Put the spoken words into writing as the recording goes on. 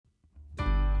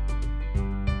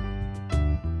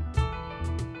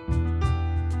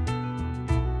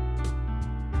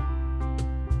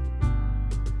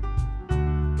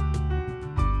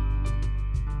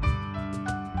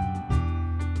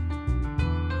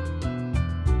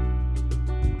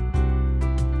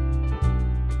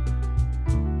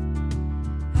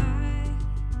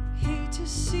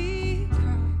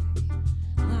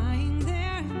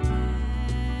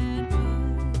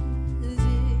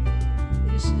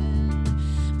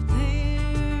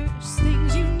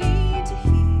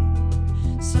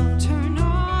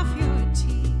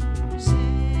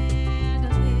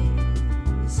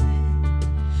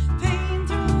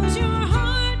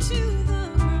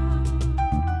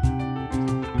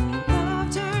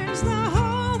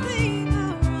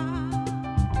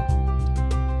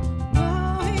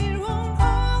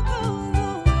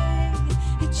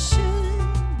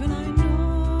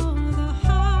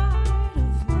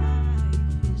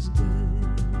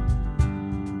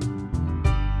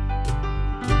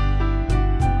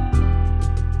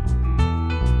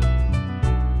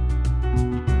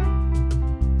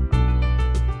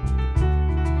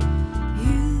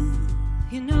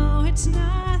it's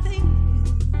nothing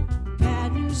new.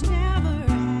 Bad news never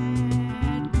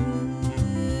had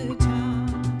good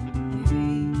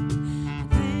tidings.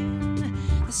 Then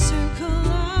the circle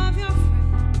of your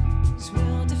friends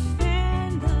will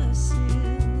defend the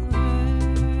silver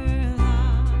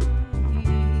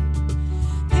lining.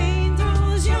 Pain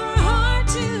throws your heart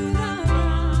to the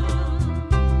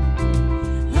ground.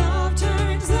 Love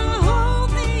turns the whole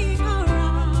thing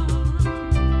around.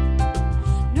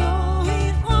 No,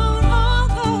 it won't all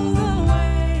go the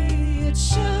way it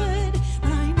should,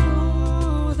 but I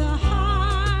know the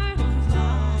heart of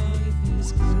life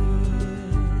is good.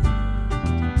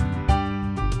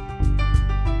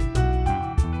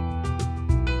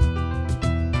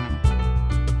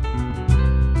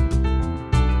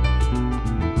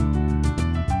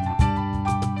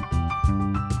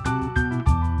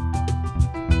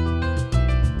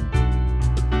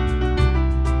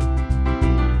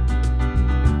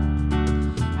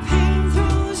 Pain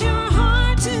throws your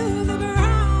heart to the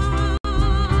ground.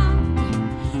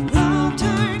 Love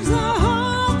turns the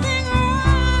whole thing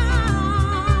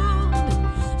around.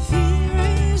 Fear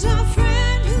is a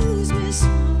friend who's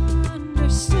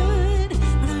misunderstood,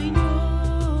 but I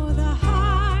know the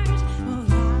heart of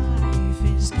life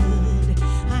is good.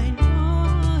 I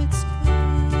know it's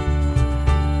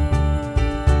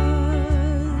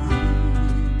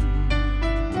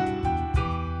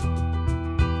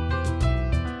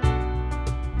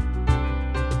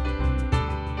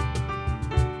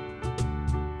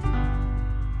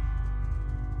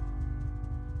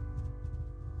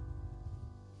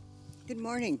Good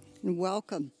morning and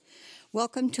welcome.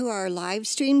 Welcome to our live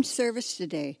stream service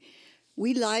today.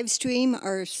 We live stream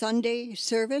our Sunday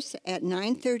service at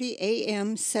 9:30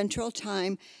 a.m. Central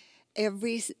Time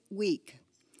every week.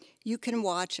 You can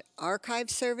watch archive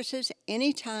services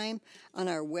anytime on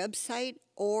our website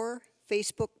or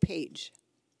Facebook page.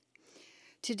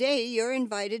 Today, you're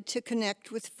invited to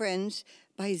connect with friends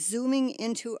by zooming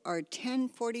into our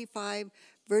 1045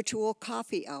 virtual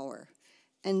coffee hour,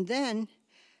 and then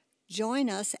join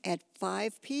us at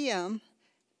 5 p.m.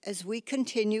 as we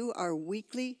continue our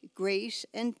weekly grace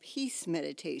and peace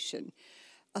meditation,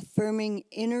 affirming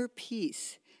inner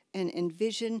peace and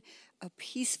envision a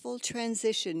peaceful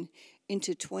transition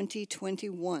into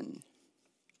 2021.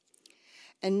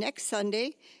 And next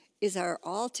Sunday is our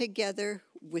All Together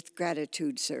with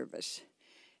Gratitude service.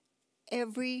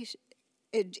 Enjoy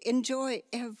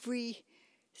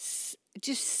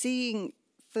just seeing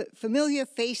familiar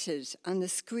faces on the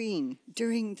screen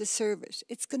during the service.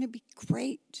 It's going to be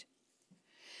great.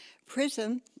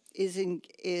 Prism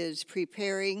is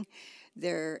preparing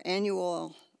their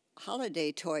annual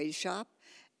holiday toy shop,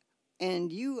 and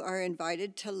you are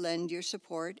invited to lend your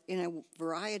support in a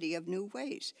variety of new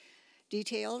ways.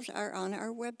 Details are on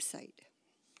our website.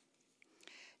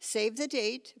 Save the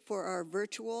date for our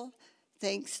virtual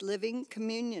Thanksgiving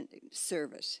communion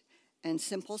service and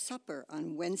Simple Supper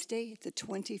on Wednesday, the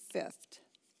 25th.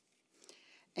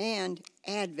 And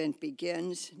Advent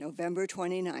begins November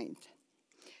 29th.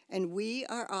 And we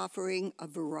are offering a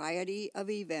variety of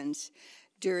events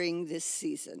during this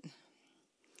season.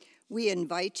 We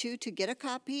invite you to get a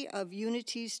copy of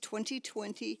Unity's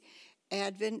 2020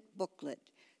 Advent booklet,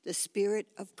 The Spirit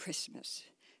of Christmas,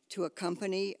 to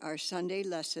accompany our Sunday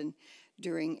lesson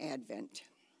during Advent.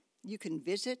 You can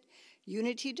visit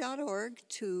unity.org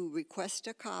to request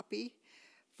a copy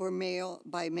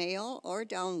by mail or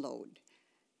download.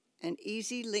 An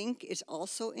easy link is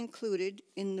also included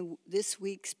in this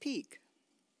week's Peak.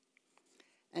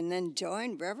 And then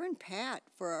join Reverend Pat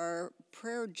for our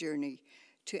prayer journey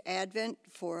to Advent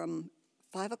from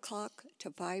 5 o'clock to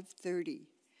 5:30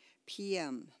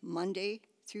 p.m., Monday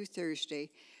through Thursday,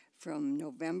 from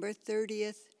November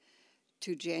 30th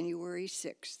to January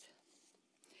 6th.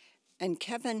 And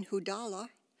Kevin Hudala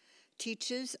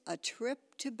teaches a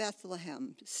trip to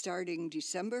Bethlehem starting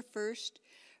December 1st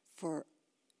for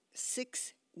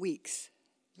 6 weeks.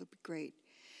 It'll be great.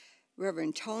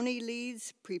 Reverend Tony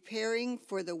leads preparing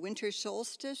for the winter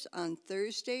solstice on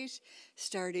Thursdays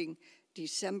starting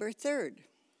December 3rd.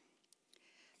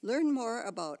 Learn more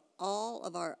about all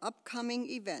of our upcoming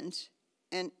events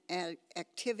and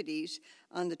activities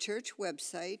on the church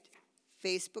website,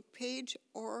 Facebook page,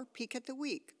 or Peek at the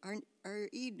Week, our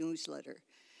e-newsletter.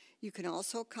 You can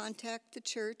also contact the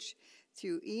church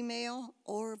through email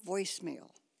or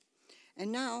voicemail.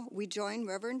 And now we join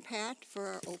Reverend Pat for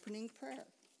our opening prayer.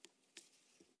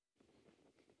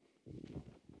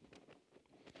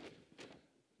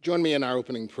 Join me in our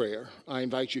opening prayer. I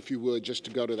invite you, if you would, just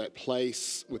to go to that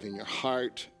place within your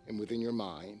heart and within your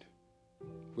mind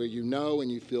where you know and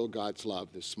you feel God's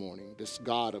love this morning, this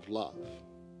God of love.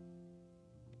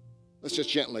 let's just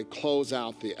gently close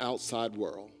out the outside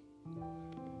world.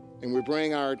 And we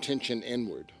bring our attention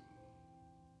inward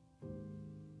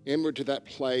to that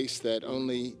place that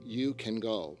only you can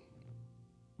go.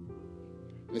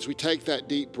 As we take that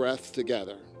deep breath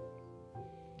together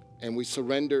and we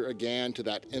surrender again to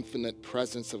that infinite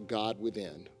presence of God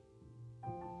within,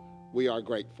 we are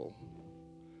grateful.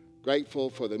 Grateful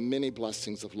for the many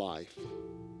blessings of life.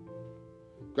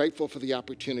 Grateful for the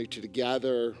opportunity to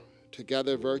gather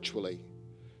together virtually,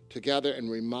 together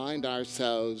and remind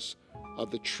ourselves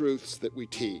of the truths that we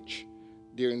teach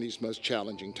during these most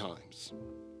challenging times.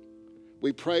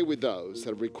 We pray with those that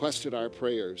have requested our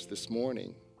prayers this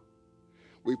morning.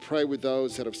 We pray with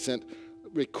those that have sent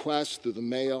requests through the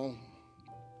mail,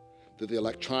 through the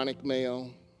electronic mail,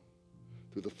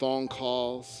 through the phone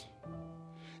calls.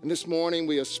 And this morning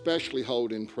we especially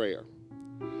hold in prayer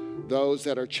those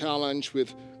that are challenged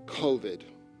with COVID.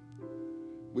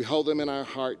 We hold them in our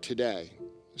heart today,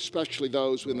 especially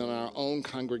those within our own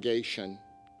congregation.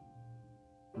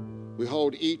 We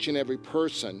hold each and every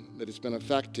person that has been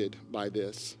affected by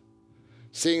this,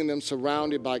 seeing them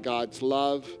surrounded by God's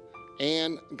love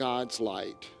and God's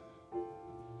light.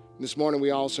 This morning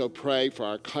we also pray for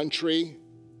our country.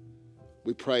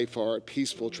 We pray for a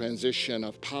peaceful transition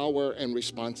of power and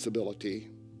responsibility.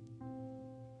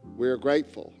 We are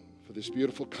grateful for this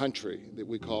beautiful country that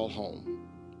we call home.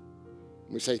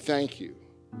 We say thank you.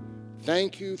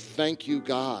 Thank you,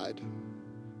 God,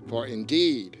 for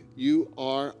indeed you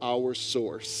are our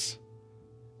source.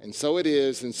 And so it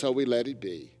is, and so we let it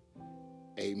be.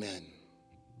 Amen.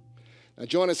 Now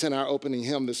join us in our opening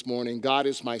hymn this morning, God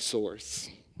is My Source.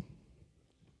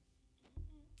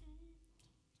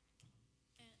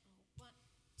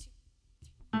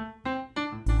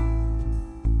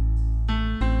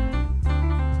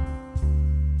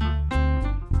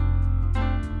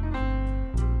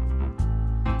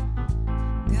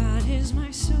 God is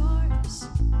my source,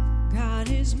 God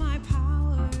is my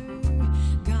power,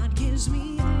 God gives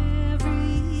me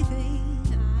everything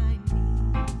I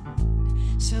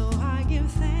need. So I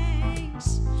give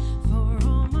thanks for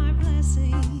all my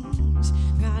blessings,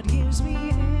 God gives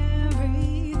me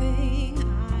everything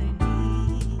I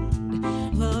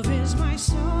need. Love is my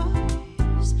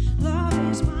source,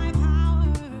 love is my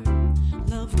power,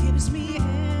 love gives me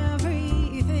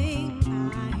everything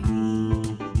I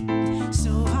need.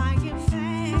 So I give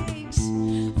thanks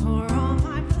for all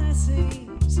my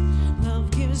blessings.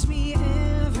 Love gives me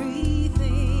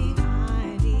everything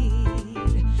I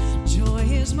need. Joy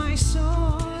is my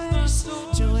source.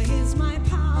 Joy is my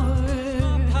power.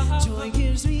 Joy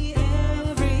gives me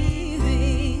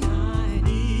everything I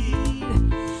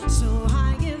need. So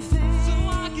I give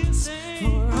thanks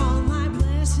for all my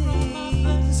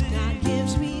blessings. God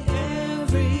gives me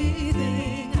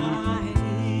everything I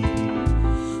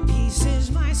need. Peace is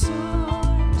my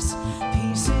source,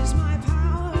 peace is my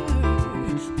power,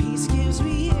 peace gives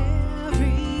me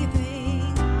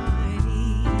everything I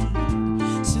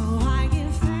need. So I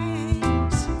give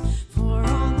thanks for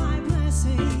all my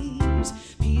blessings,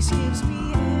 peace gives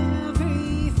me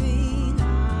everything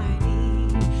I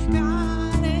need.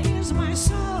 God is my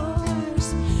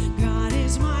source, God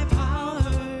is my power,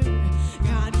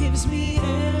 God gives me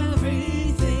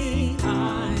everything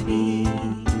I need.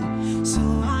 So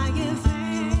I give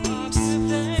thanks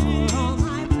for all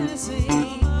my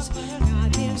blessings.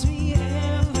 God gives me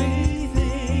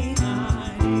everything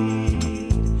I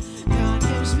need. God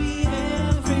gives me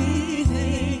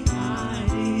everything I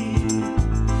need.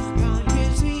 God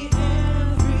gives me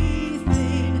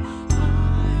everything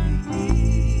I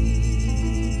need.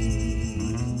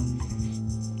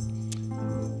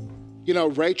 You know,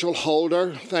 Rachel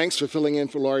Holder, thanks for filling in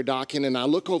for Lori Dockin. And I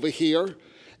look over here,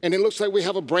 and it looks like we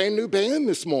have a brand new band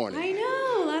this morning. I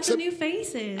know, lots of new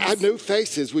faces. New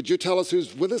faces. Would you tell us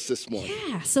who's with us this morning?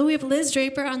 Yeah, so we have Liz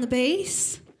Draper on the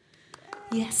bass.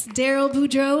 Yes, Daryl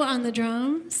Boudreau on the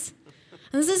drums.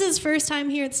 And this is his first time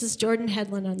here. This is Jordan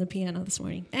Headland on the piano this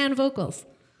morning, and vocals.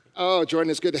 Oh,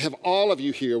 Jordan, it's good to have all of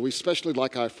you here. We especially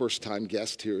like our first-time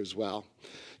guest here as well.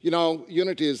 You know,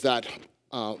 Unity is that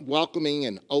welcoming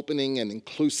and opening and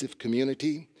inclusive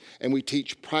community, and we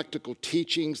teach practical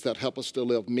teachings that help us to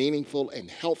live meaningful and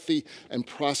healthy and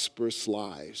prosperous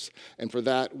lives. And for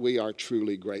that, we are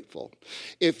truly grateful.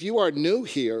 If you are new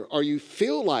here or you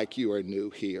feel like you are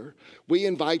new here, we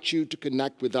invite you to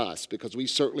connect with us because we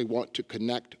certainly want to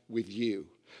connect with you.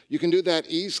 You can do that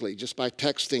easily just by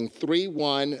texting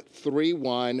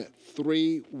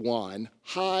 313131,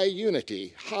 High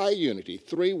Unity,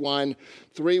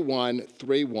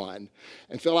 313131,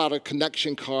 and fill out a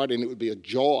connection card, and it would be a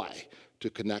joy to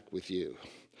connect with you.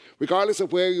 Regardless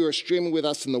of where you are streaming with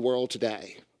us in the world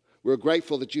today, We're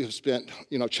grateful that you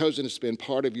have chosen to spend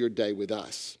part of your day with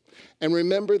us. And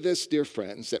remember this, dear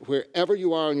friends, that wherever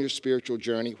you are on your spiritual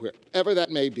journey, wherever that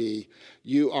may be,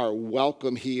 you are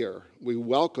welcome here. We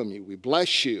welcome you, we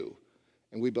bless you,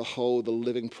 and we behold the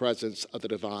living presence of the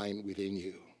divine within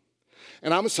you.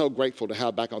 And I'm so grateful to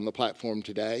have back on the platform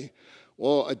today,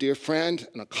 well, a dear friend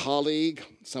and a colleague,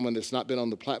 someone that's not been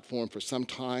on the platform for some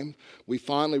time. We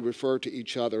fondly refer to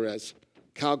each other as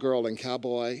cowgirl and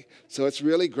cowboy. So it's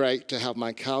really great to have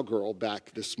my cowgirl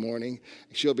back this morning.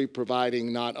 She'll be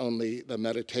providing not only the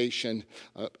meditation,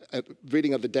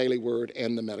 reading of the daily word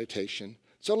and the meditation.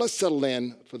 So let's settle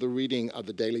in for the reading of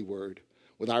the daily word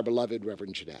with our beloved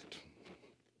Reverend Jeanette.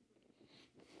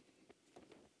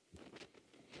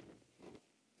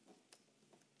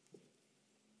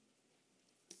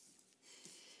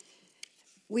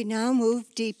 We now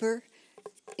move deeper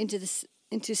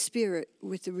into spirit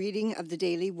with the reading of the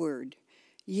daily word.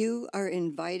 You are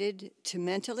invited to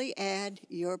mentally add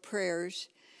your prayers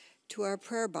to our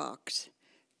prayer box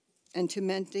and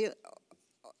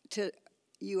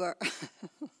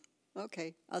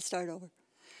okay, I'll start over.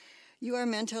 You are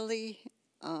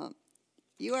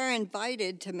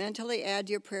invited to mentally add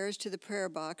your prayers to the prayer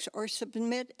box or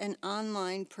submit an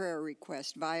online prayer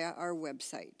request via our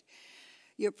website.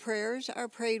 Your prayers are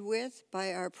prayed with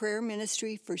by our prayer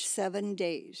ministry for 7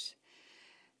 days,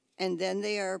 and then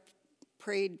they are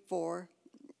prayed for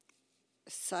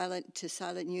sent to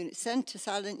Silent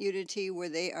Unity, where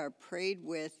they are prayed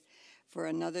with for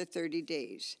another 30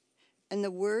 days. And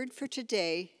the word for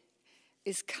today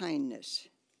is kindness,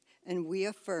 and we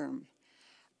affirm,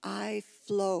 I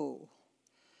flow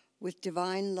with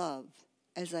divine love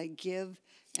as I give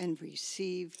and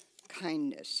receive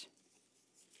kindness.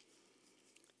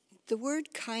 The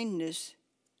word kindness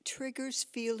triggers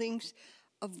feelings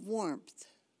of warmth,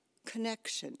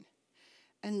 connection,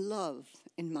 and love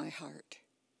in my heart.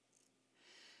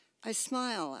 I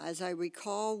smile as I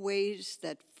recall ways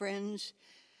that friends,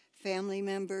 family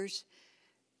members,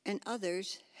 and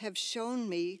others have shown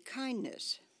me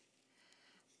kindness.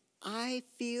 I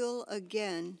feel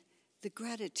again the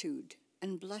gratitude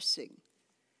and blessing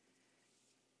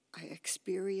I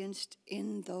experienced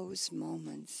in those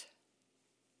moments.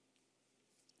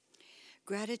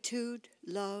 Gratitude,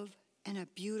 love, and a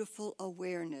beautiful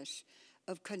awareness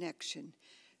of connection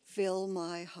fill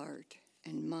my heart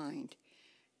and mind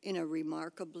in a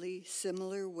remarkably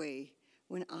similar way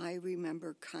when I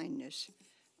remember kindness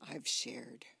I've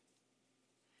shared.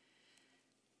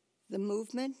 The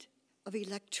movement of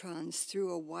electrons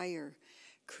through a wire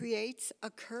creates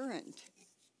a current,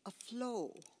 a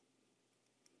flow.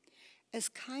 As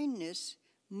kindness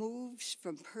moves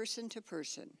from person to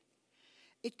person,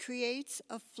 it creates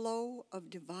a flow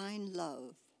of divine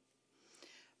love.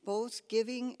 Both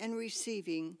giving and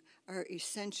receiving are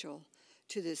essential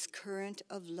to this current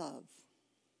of love.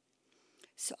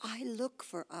 So I look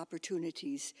for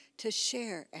opportunities to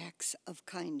share acts of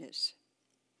kindness.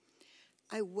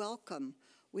 I welcome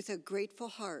with a grateful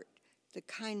heart the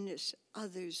kindness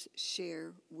others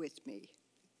share with me.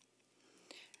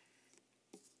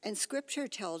 And Scripture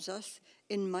tells us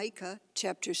in Micah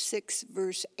chapter 6,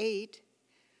 verse 8,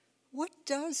 what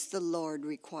does the Lord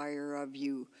require of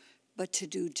you but to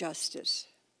do justice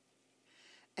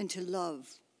and to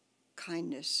love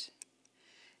kindness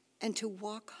and to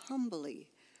walk humbly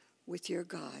with your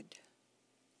God?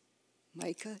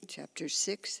 Micah chapter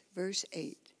 6, verse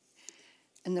 8.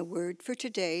 And the word for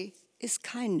today is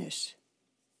kindness.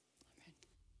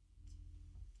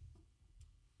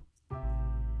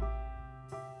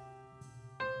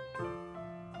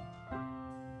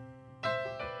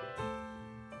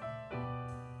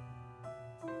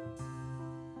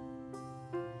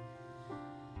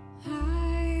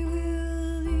 I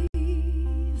will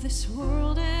leave this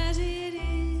world as it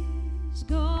is,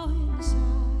 go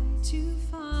inside to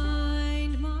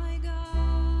find my God.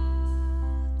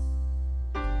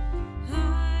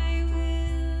 I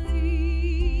will leave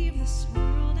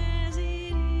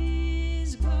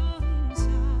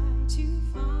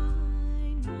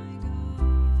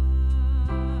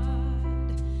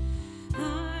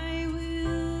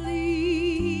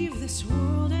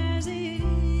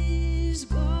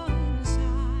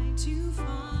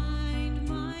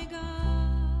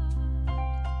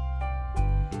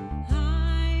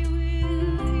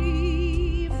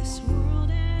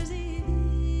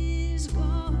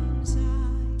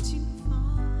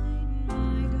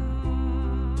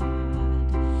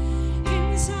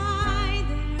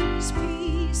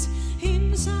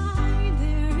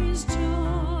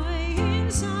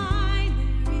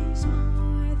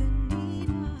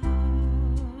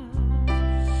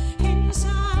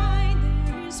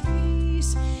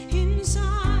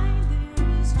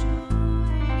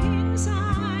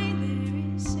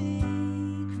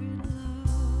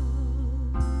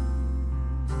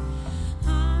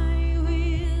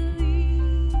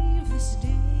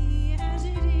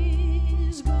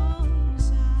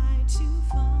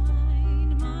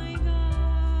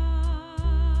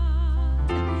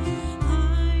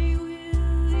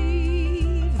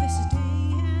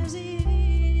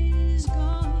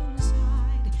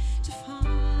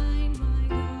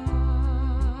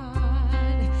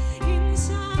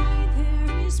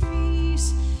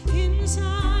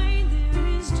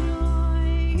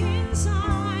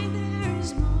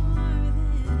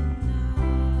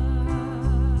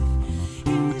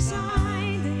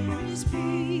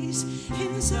peace.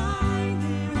 Inside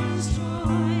there is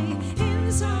joy.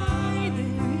 Inside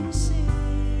there is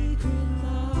sacred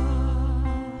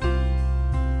love.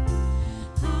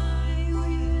 I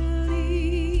will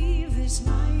leave this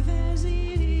life as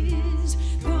it is.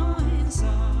 Go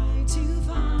inside to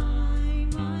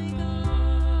find my God.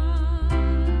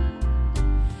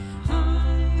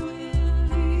 I will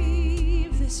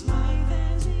leave this life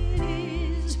as it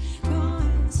is. Go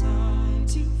inside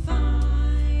to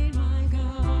find my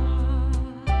God.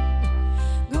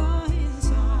 Go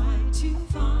inside to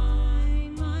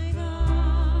find my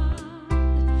God.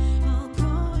 I'll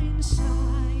go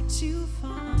inside to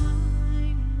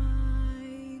find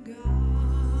my God.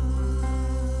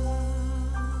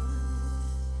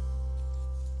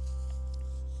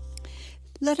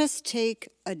 Let us take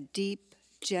a deep,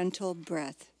 gentle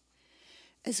breath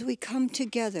as we come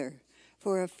together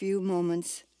for a few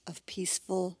moments of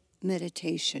peaceful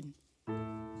meditation.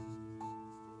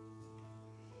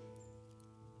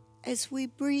 As we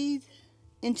breathe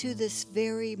into this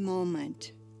very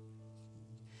moment,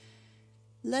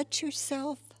 let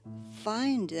yourself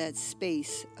find that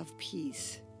space of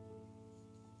peace.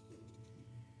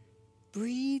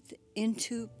 Breathe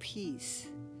into peace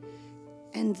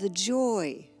and the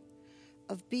joy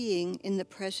of being in the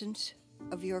presence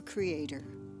of your Creator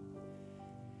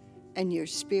and your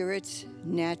spirit's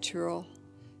natural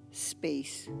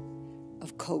space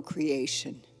of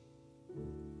co-creation.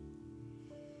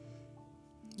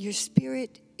 Your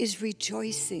spirit is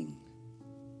rejoicing.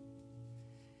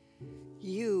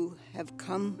 You have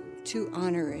come to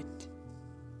honor it.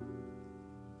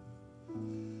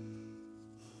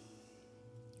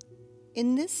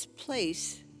 In this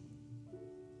place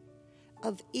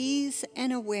of ease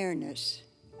and awareness,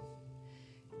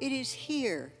 it is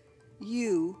here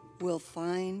you will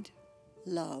find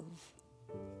love.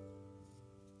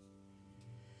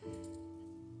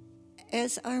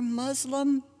 As our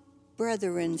Muslim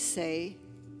brethren say,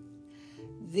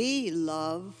 the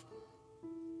love,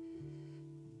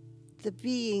 the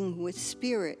being with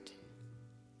spirit,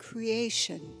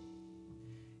 creation,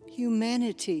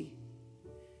 humanity,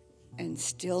 and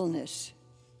stillness.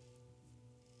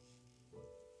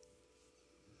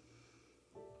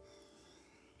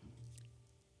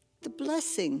 The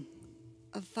blessing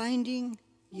of finding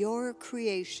your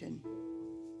creation,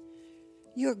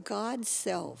 your God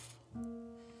self,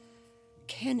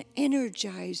 can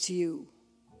energize you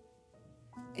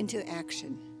into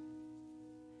action,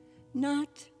 not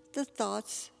the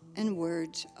thoughts and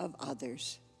words of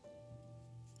others.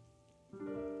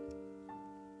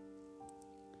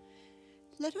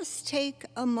 Let us take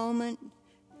a moment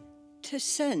to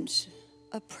sense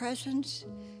a presence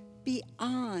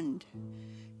beyond,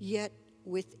 yet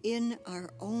within our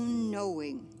own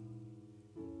knowing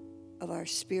of our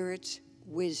spirit's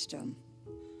wisdom,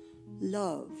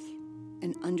 love,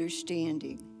 and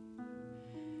understanding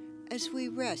as we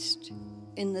rest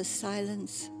in the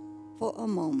silence for a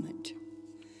moment.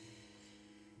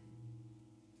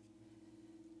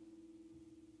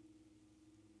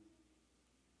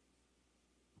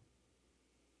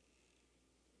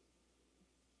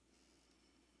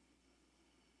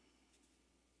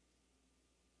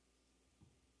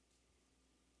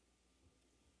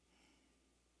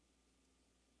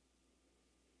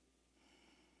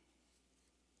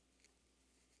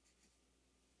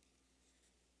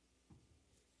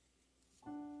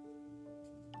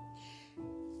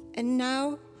 And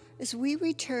now, as we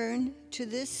return to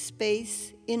this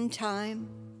space in time,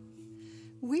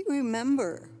 we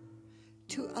remember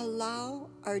to allow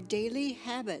our daily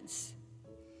habits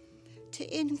to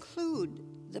include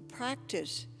the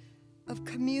practice of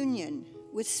communion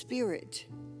with Spirit,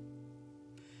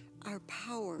 our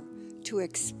power to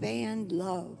expand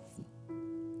love.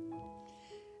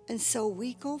 And so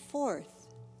we go forth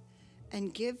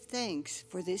and give thanks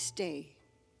for this day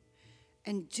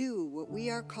and do what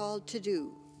we are called to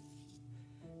do.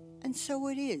 And so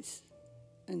it is,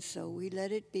 and so we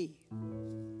let it be.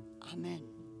 Amen.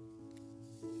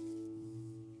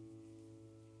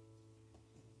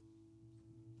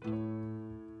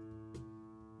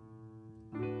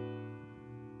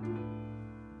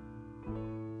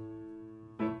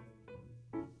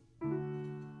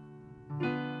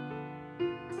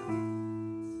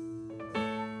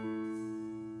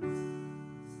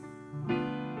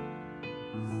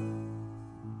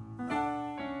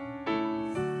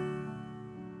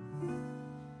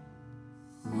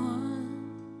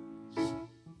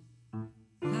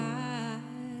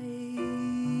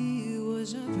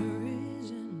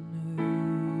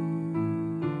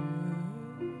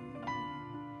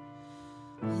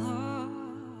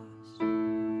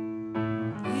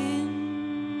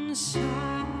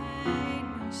 Inside find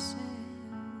myself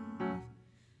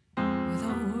with a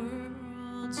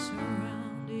world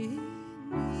surrounding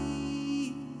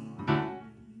me,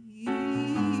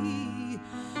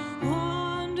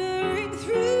 wandering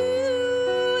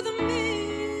through the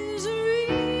misery,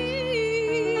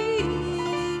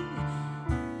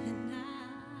 and now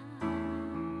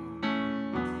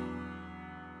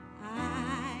I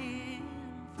am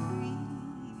free.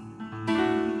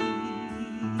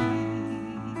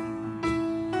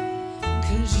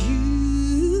 'Cause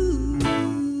you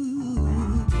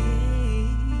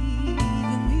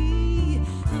gave me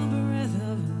a breath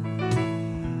of life,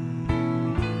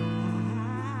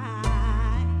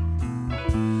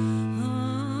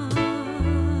 unclouded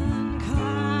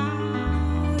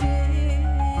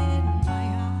my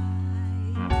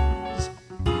eyes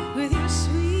with your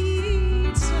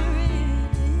sweet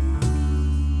serenity,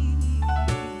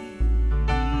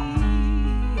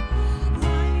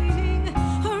 lighting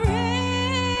a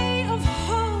ray of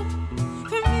hope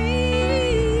for me,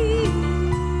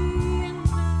 and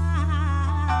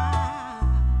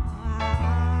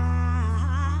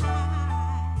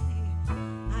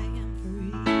I am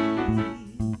free.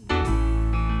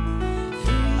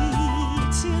 Free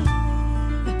to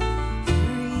live,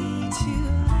 free to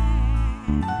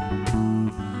laugh,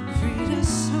 free to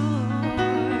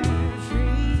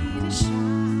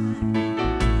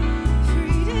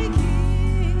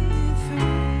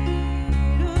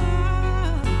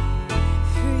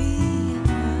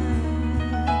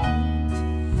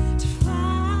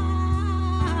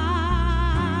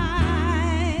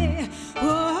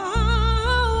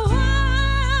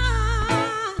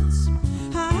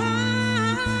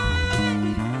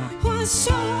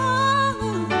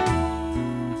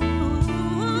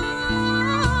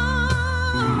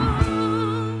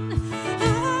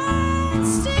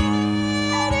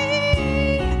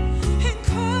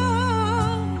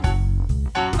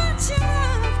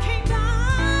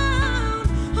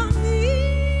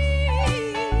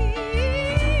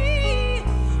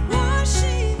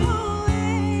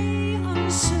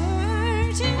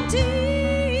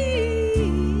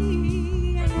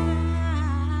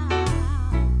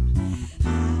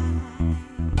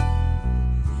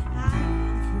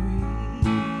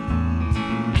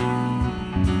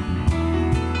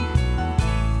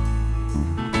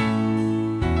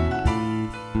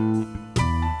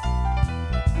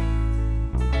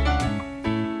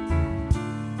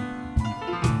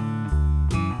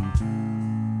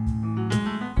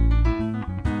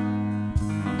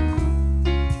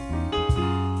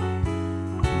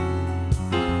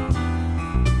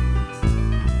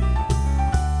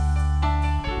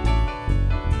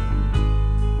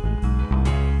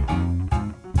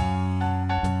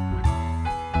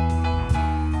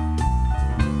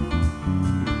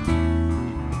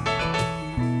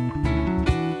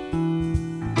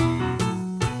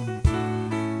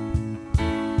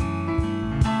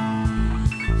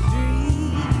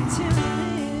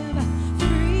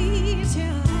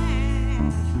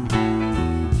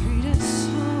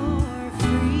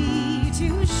free to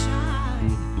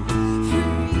shine,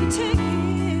 free to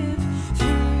give,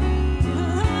 free to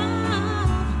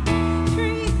love,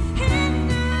 free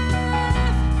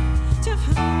enough to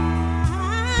fly.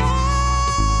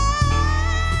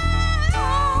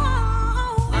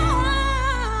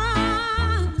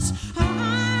 Once I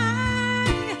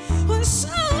was so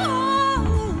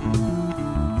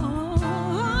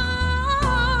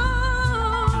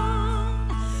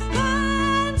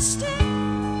unsteady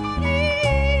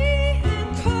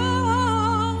and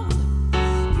cold,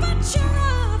 but your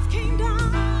love came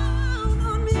down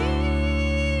on me,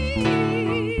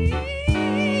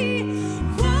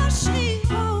 washing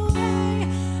away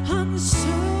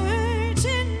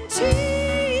uncertainty,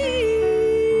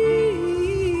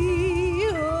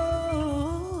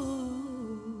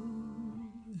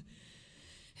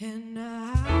 and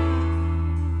now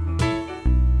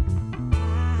I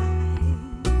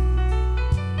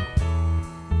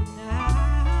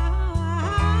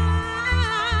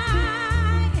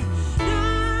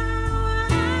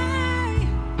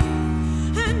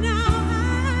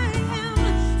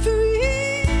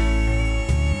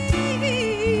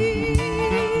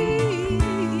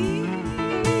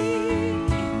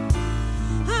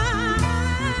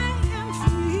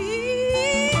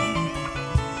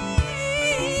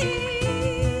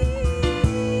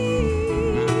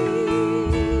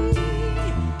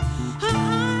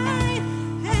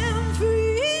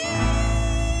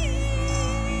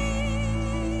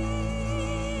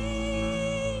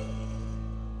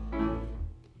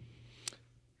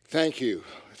Thank you.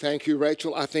 Thank you,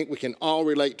 Rachel. I think we can all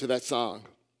relate to that song.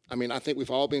 I mean, I think we've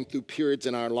all been through periods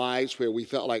in our lives where we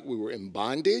felt like we were in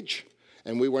bondage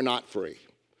and we were not free.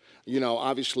 You know,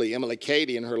 obviously, Emily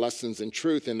Cady in her Lessons in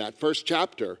Truth in that first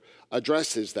chapter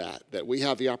addresses that we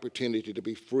have the opportunity to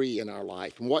be free in our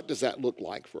life. And what does that look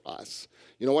like for us?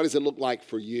 You know, what does it look like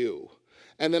for you?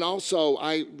 And then also,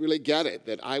 I really get it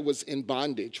that I was in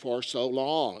bondage for so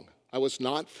long. I was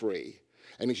not free.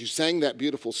 And as you sang that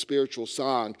beautiful spiritual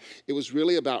song, it was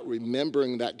really about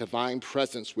remembering that divine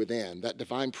presence within, that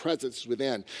divine presence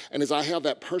within. And as I have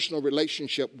that personal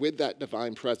relationship with that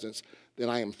divine presence, then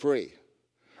I am free.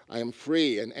 I am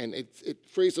free, and it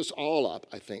frees us all up,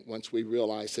 I think, once we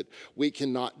realize that we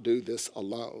cannot do this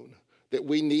alone, that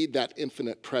we need that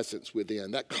infinite presence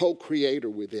within, that co-creator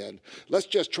within. Let's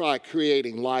just try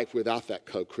creating life without that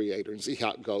co-creator and see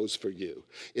how it goes for you.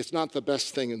 It's not the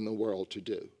best thing in the world to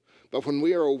do. But when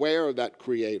we are aware of that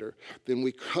creator, then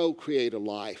we co-create a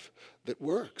life that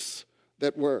works,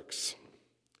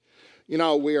 You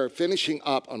know, we are finishing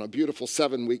up on a beautiful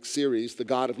 7-week series, The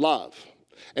God of Love.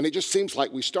 And it just seems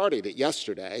like we started it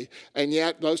yesterday, and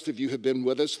yet most of you have been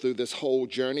with us through this whole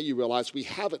journey. You realize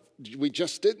we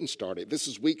just didn't start it. This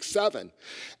is week 7.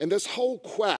 And this whole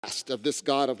quest of this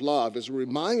God of love is a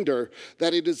reminder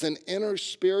that it is an inner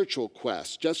spiritual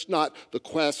quest, just not the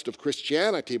quest of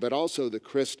Christianity, but also the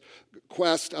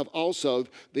quest of also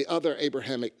the other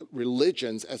Abrahamic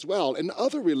religions as well, and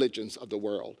other religions of the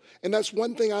world. And that's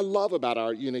one thing I love about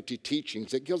our unity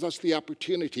teachings. It gives us the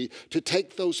opportunity to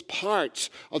take those parts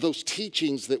of those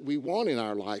teachings that we want in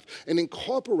our life and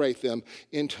incorporate them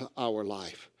into our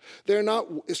life.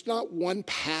 It's not one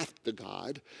path to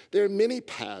God. There are many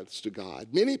paths to God,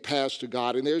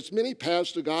 and there's many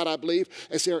paths to God, I believe,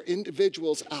 as there are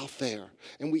individuals out there,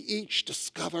 and we each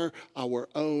discover our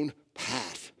own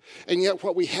path. And yet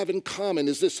what we have in common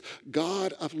is this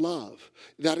God of love.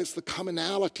 That is the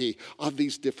commonality of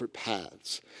these different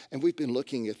paths. And we've been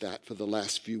looking at that for the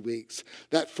last few weeks.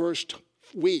 That first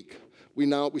week,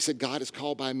 we said God is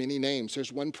called by many names.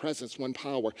 There's one presence, one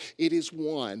power. It is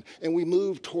one. And we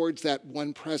move towards that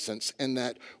one presence and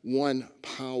that one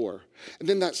power. And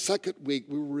then that second week,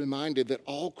 we were reminded that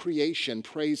all creation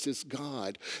praises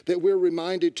God, that we're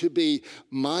reminded to be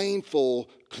mindful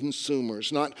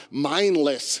consumers, not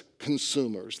mindless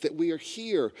consumers, that we are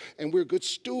here and we're good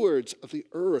stewards of the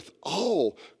earth.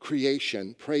 All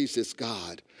creation praises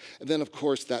God. And then, of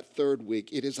course, that third week,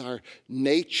 it is our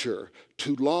nature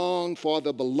to long for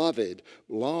the beloved,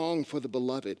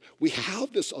 We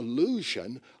have this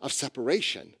illusion of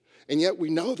separation. And yet we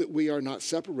know that we are not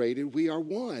separated, we are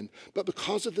one. But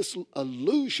because of this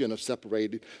illusion of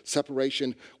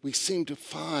separation, we seem to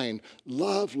find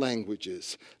love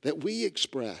languages that we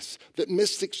express, that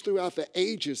mystics throughout the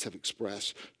ages have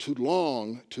expressed, to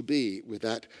long to be with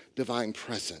that divine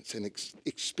presence and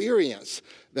experience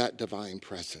that divine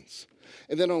presence.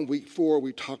 And then on week 4,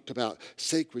 we talked about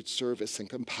sacred service and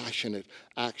compassionate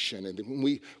action. And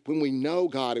when we know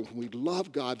God and when we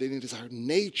love God, then it is our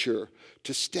nature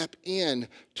to step in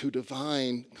to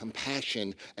divine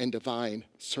compassion and divine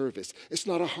service. It's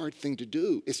not a hard thing to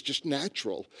do. It's just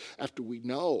natural after we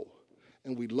know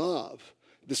and we love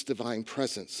this divine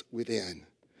presence within.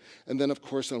 And then, of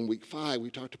course, on week 5,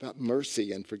 we talked about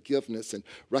mercy and forgiveness and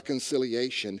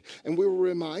reconciliation. And we were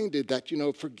reminded that,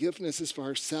 forgiveness is for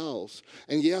ourselves.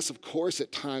 And yes, of course,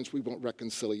 at times we want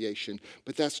reconciliation,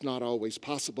 but that's not always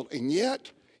possible. And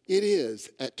yet, it is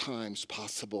at times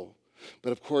possible.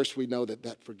 But of course, we know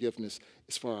that forgiveness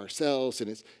is for ourselves, and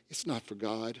it's not for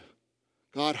God.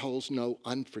 God holds no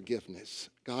unforgiveness.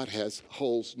 God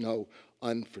holds no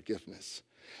unforgiveness.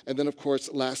 And then, of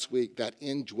course, last week, that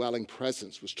indwelling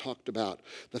presence was talked about,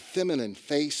 the feminine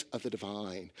face of the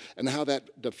divine, and how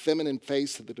the feminine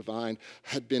face of the divine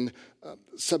had been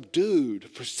subdued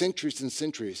for centuries and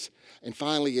centuries. And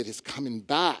finally, it is coming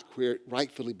back where it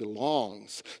rightfully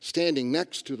belongs, standing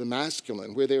next to the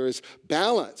masculine, where there is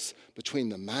balance between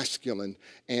the masculine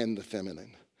and the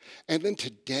feminine. And then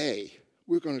today,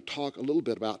 we're going to talk a little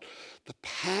bit about the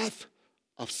path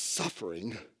of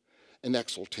suffering and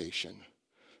exaltation.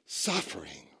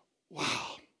 Suffering.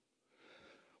 Wow.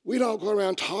 We don't go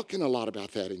around talking a lot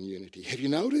about that in Unity. Have you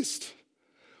noticed?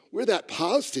 We're that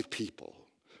positive people.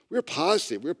 We're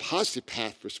positive. We're a positive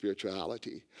path for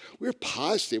spirituality. We're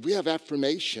positive. We have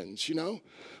affirmations,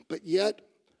 But yet,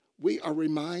 we are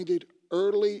reminded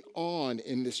early on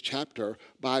in this chapter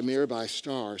by Mirabai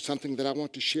Starr, something that I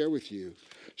want to share with you.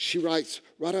 She writes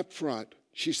right up front,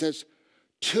 she says,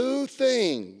 2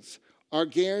 things are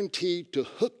guaranteed to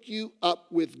hook you up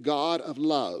with God of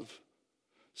love: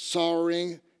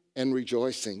 sorrowing and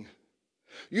rejoicing.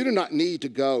 You do not need to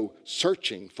go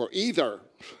searching for either.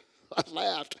 I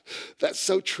laughed. That's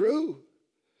so true.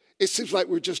 It seems like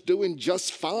we're just doing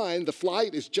just fine. The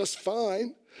flight is just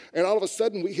fine. And all of a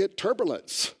sudden we hit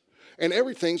turbulence and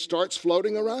everything starts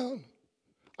floating around.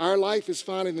 Our life is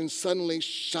fine and then suddenly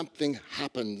something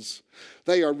happens.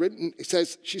 They are written,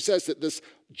 she says that this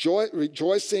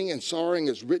rejoicing and sorrowing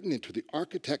is written into the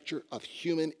architecture of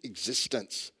human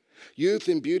existence. Youth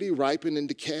and beauty ripen and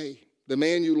decay. The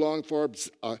man you long for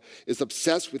is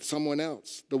obsessed with someone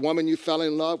else. The woman you fell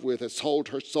in love with has sold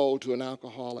her soul to an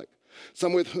alcoholic.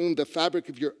 Some with whom the fabric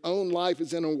of your own life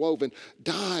is interwoven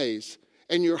dies,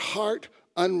 and your heart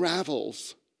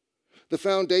unravels. The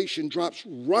foundation drops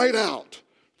right out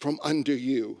from under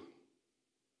you.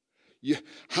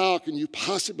 How can you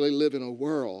possibly live in a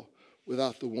world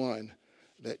without the one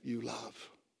that you love?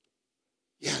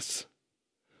 Yes,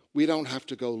 we don't have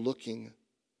to go looking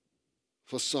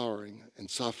for sorrowing and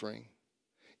suffering.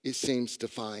 It seems to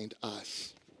find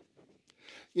us.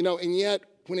 And yet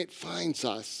when it finds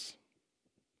us,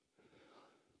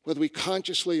 whether we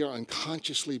consciously or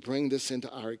unconsciously bring this into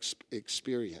our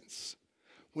experience,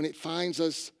 when it finds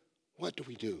us, what do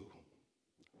we do?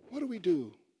 What do we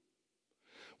do?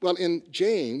 Well, in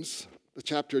James, the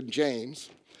chapter in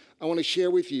James, I want to share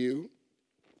with you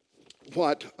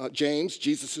what James,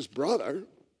 Jesus' brother,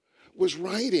 was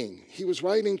writing. He was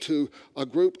writing to a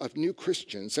group of new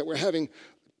Christians that were having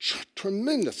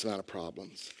tremendous amount of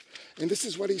problems. And this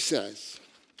is what he says.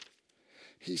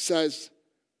 He says,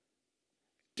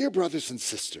 "Dear brothers and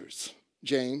sisters,"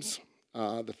 James,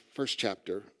 the first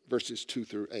chapter, verses 2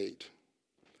 through 8.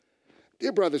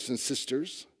 "Dear brothers and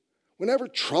sisters, whenever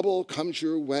trouble comes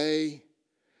your way,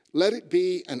 let it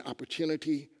be an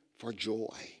opportunity for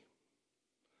joy."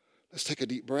 Let's take a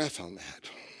deep breath on that.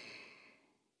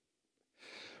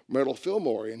 Myrtle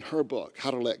Fillmore, in her book,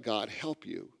 How to Let God Help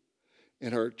You,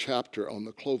 in her chapter on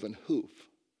the cloven hoof,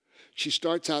 she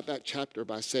starts out that chapter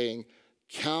by saying,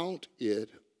 "Count it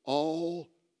all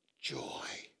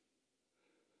joy.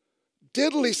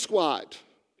 Diddly squat.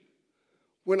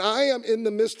 When I am in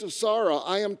the midst of sorrow,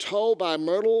 I am told by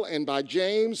Myrtle and by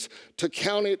James to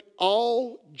count it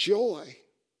all joy."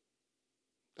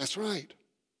 That's right.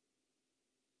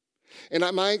 And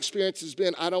my experience has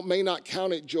been, I may not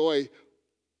count it joy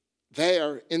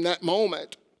there in that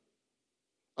moment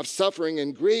of suffering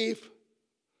and grief,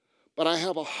 but I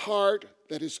have a heart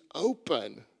that is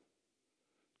open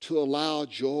to allow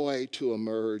joy to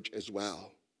emerge as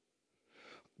well.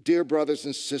 Dear brothers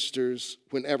and sisters,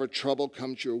 whenever trouble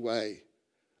comes your way,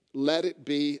 let it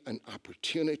be an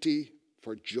opportunity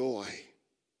for joy.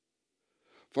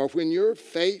 For when your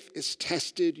faith is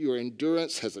tested, your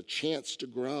endurance has a chance to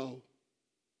grow.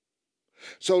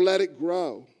 So let it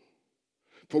grow.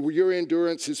 For when your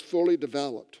endurance is fully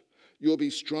developed, you'll be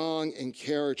strong in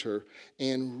character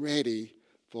and ready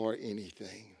for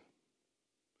anything.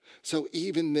 So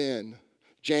even then,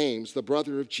 James, the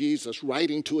brother of Jesus,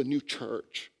 writing to a new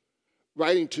church,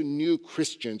 writing to new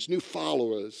Christians, new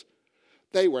followers,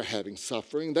 they were having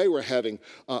suffering, they were having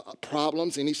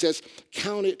problems, and he says,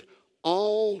 count it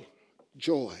all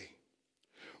joy.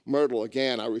 Myrtle,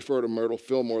 again, I refer to Myrtle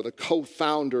Fillmore, the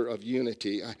co-founder of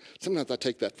Unity. Sometimes I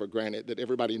take that for granted, that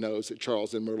everybody knows that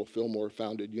Charles and Myrtle Fillmore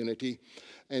founded Unity.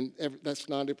 And that's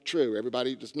not true.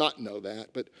 Everybody does not know that.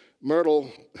 But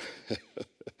Myrtle,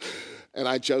 and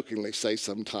I jokingly say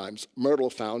sometimes,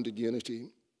 Myrtle founded Unity.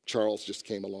 Charles just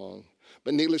came along.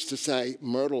 But needless to say,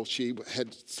 Myrtle, she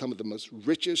had some of the most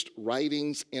richest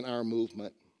writings in our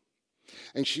movement.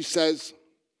 And she says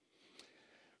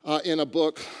in a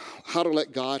book, How to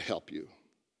Let God Help You,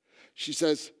 she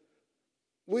says,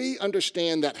 we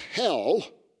understand that hell,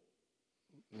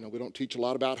 we don't teach a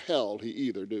lot about hell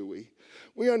either, do we?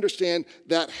 We understand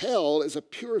that hell is a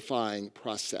purifying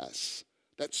process,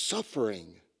 that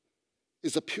suffering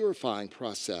is a purifying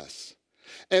process.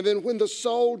 And then when the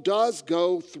soul does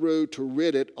go through to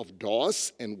rid it of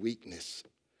dross and weakness,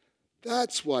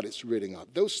 that's what it's ridding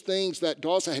of. Those things, that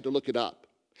dross, I had to look it up.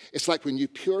 It's like when you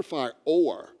purify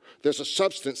ore, there's a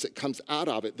substance that comes out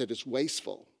of it that is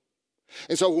wasteful.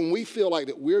 And so when we feel like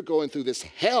that we're going through this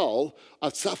hell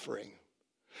of suffering,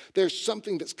 there's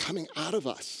something that's coming out of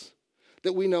us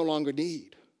that we no longer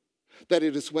need, that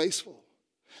it is wasteful.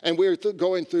 And we're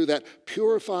going through that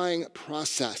purifying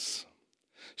process.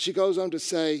 She goes on to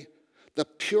say, the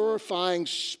purifying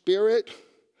spirit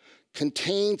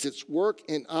contains its work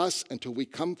in us until we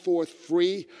come forth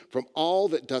free from all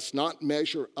that does not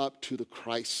measure up to the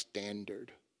Christ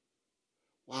standard.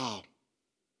 Wow.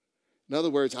 In other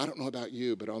words, I don't know about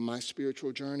you, but on my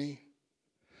spiritual journey,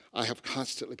 I have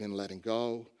constantly been letting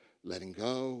go, letting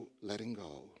go, letting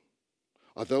go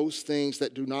of those things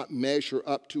that do not measure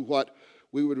up to what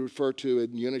we would refer to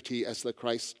in Unity as the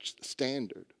Christ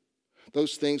standard.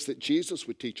 Those things that Jesus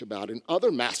would teach about and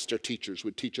other master teachers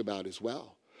would teach about as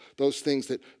well. Those things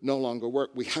that no longer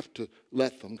work, we have to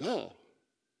let them go.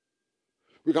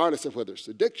 Regardless of whether it's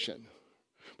addiction,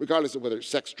 regardless of whether it's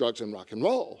sex, drugs, and rock and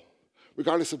roll,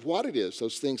 regardless of what it is,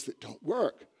 those things that don't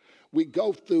work, we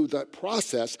go through that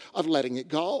process of letting it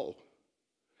go.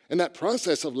 And that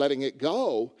process of letting it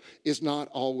go is not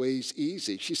always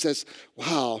easy. She says,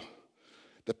 wow,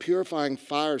 the purifying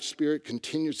fire of Spirit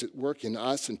continues at work in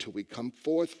us until we come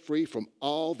forth free from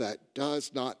all that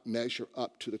does not measure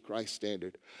up to the Christ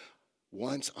standard.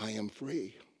 Once I am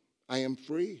free, I am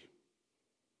free.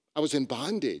 I was in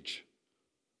bondage,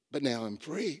 but now I'm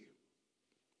free.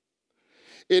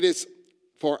 It is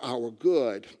for our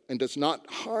good and does not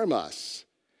harm us,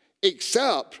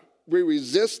 except we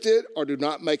resist it or do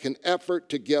not make an effort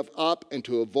to give up and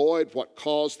to avoid what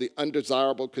caused the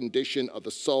undesirable condition of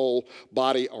the soul,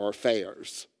 body, or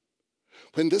affairs.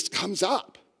 When this comes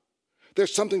up,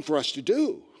 there's something for us to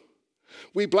do.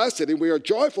 We bless it and we are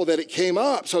joyful that it came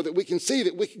up so that we can see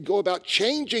that we can go about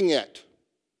changing it.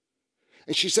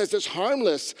 And she says it's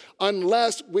harmless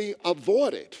unless we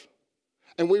avoid it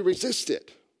and we resist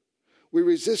it. We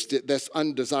resist it, this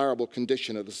undesirable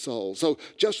condition of the soul. So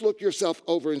just look yourself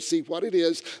over and see what it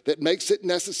is that makes it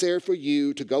necessary for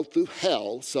you to go through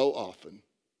hell so often.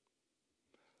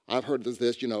 I've heard this,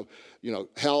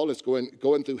 hell is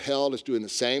going through hell is doing the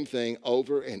same thing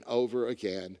over and over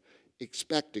again,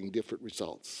 expecting different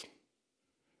results.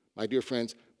 My dear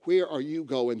friends, where are you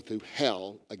going through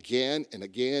hell again and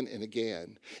again and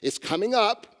again? It's coming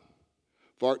up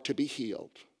for it to be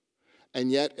healed. And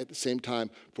yet, at the same time,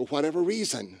 for whatever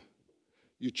reason,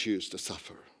 you choose to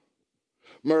suffer.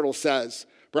 Myrtle says,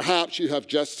 perhaps you have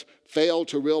just failed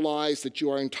to realize that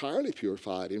you are entirely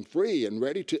purified and free and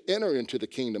ready to enter into the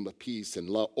kingdom of peace and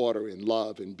order and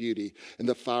love and beauty, and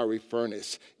the fiery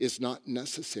furnace is not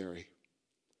necessary.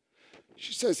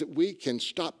 She says that we can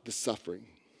stop the suffering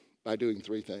by doing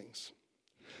three things.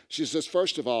 She says,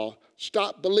 first of all,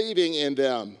 stop believing in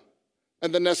them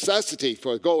and the necessity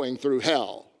for going through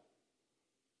hell.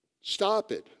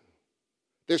 Stop it.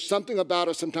 There's something about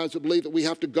us sometimes we believe that we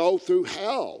have to go through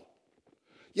hell.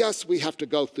 Yes, we have to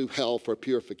go through hell for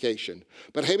purification,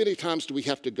 but how many times do we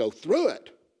have to go through it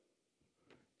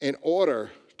in order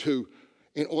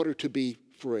to be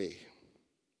free?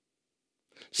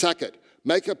 Second,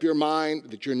 make up your mind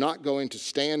that you're not going to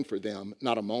stand for them,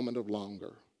 not a moment of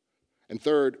longer. And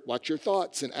third, watch your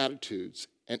thoughts and attitudes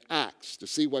and acts to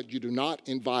see what you do not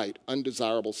invite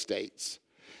undesirable states.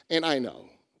 And I know,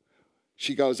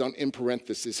 she goes on in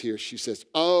parentheses here, she says,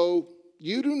 oh,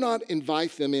 you do not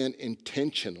invite them in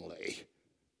intentionally,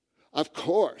 of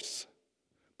course,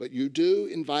 but you do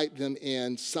invite them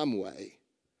in some way,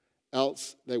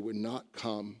 else they would not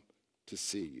come to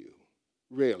see you.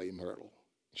 Really, Myrtle,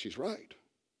 she's right.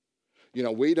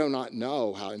 We do not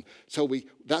know how, and so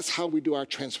that's how we do our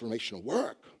transformational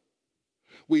work.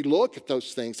 We look at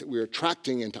those things that we're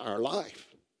attracting into our life,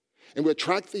 and we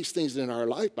attract these things in our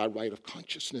life by right of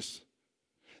consciousness.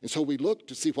 And so we look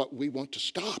to see what we want to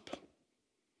stop.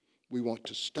 We want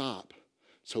to stop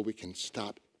so we can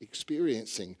stop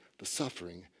experiencing the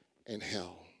suffering and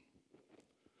hell.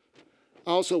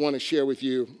 I also want to share with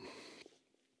you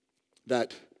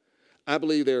that I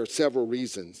believe there are several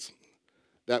reasons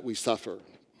that we suffer.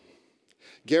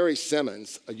 Gary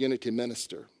Simmons, a Unity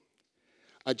minister,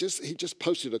 he just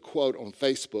posted a quote on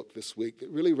Facebook this week that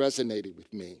really resonated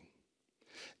with me.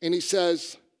 And he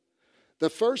says, the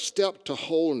first step to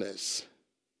wholeness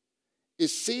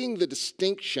is seeing the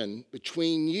distinction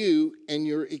between you and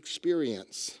your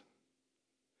experience.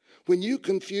 When you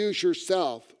confuse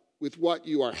yourself with what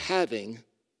you are having,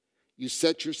 you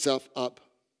set yourself up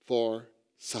for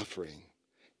suffering.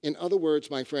 In other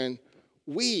words, my friend,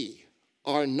 we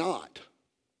are not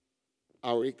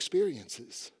our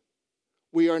experiences.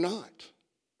 We are not.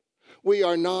 We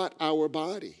are not our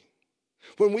body.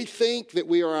 When we think that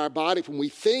we are our body, when we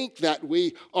think that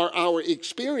we are our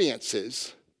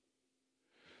experiences,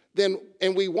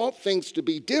 and we want things to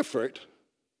be different,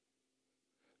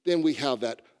 then we have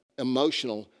that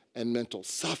emotional and mental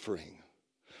suffering.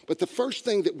 But the first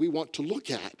thing that we want to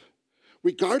look at,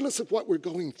 regardless of what we're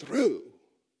going through,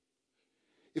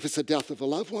 if it's a death of a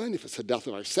loved one, if it's a death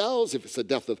of ourselves, if it's a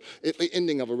death of the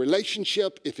ending of a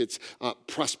relationship, if it's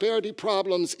prosperity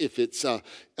problems, if it's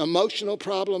emotional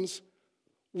problems,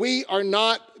 we are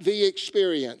not the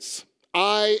experience.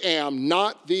 I am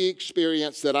not the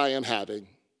experience that I am having.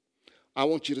 I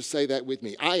want you to say that with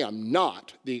me. I am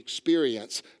not the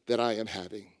experience that I am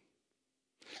having.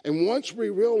 And once we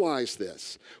realize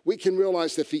this, we can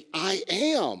realize that the I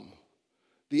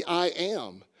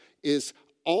am is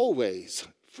always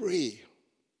free.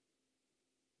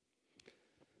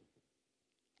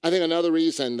 I think another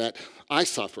reason that I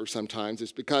suffer sometimes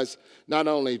is because not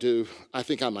only do I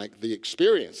think I like the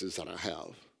experiences that I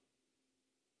have,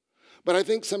 but I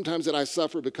think sometimes that I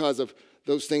suffer because of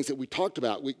those things that we talked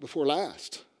about week before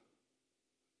last.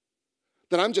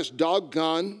 That I'm just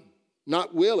doggone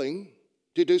not willing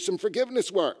to do some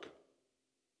forgiveness work.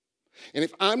 And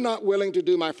if I'm not willing to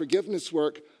do my forgiveness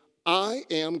work, I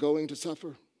am going to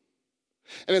suffer.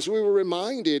 And as we were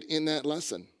reminded in that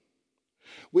lesson,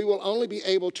 we will only be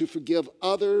able to forgive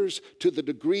others to the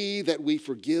degree that we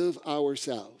forgive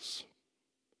ourselves.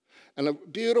 And a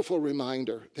beautiful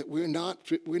reminder that we're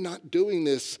not doing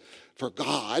this for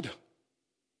God.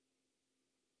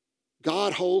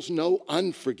 God holds no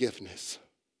unforgiveness.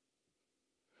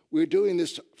 We're doing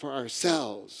this for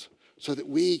ourselves so that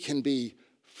we can be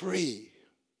free.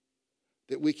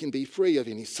 That we can be free of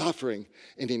any suffering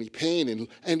and any pain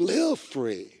and live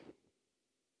free.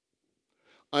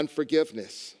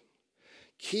 Unforgiveness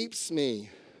keeps me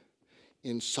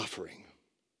in suffering.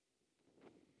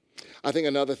 I think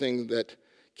another thing that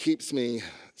keeps me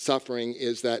suffering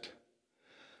is that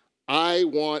I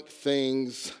want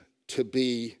things to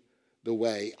be the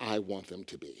way I want them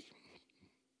to be.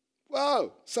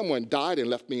 Whoa, someone died and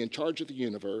left me in charge of the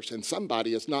universe, and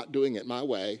somebody is not doing it my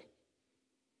way.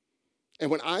 And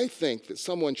when I think that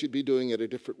someone should be doing it a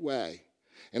different way,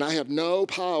 and I have no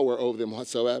power over them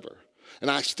whatsoever, and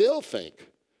I still think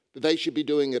that they should be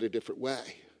doing it a different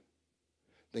way,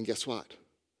 then guess what?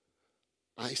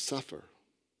 I suffer.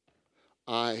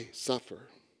 I suffer.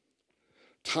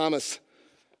 Thomas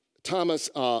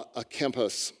à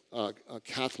Kempis, a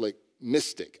Catholic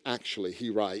mystic, actually, he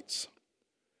writes,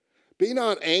 "Be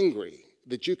not angry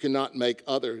that you cannot make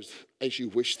others as you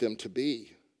wish them to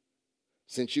be,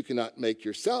 since you cannot make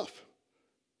yourself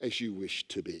as you wish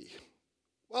to be."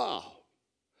 Wow.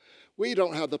 We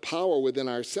don't have the power within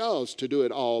ourselves to do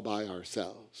it all by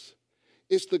ourselves.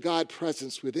 It's the God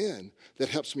presence within that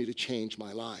helps me to change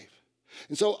my life.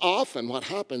 And so often what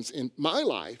happens in my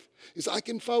life is I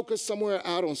can focus somewhere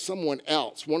out on someone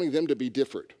else, wanting them to be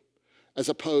different, as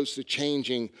opposed to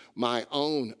changing my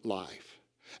own life.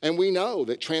 And we know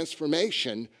that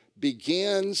transformation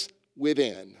begins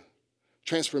within.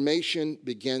 Transformation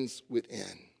begins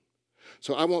within.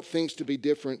 So I want things to be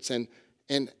different, and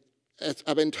as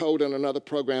I've been told in another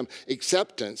program,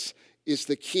 acceptance is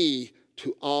the key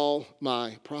to all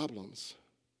my problems.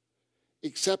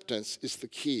 Acceptance is the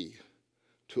key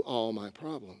to all my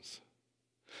problems.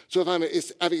 So if I'm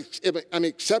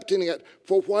accepting it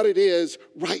for what it is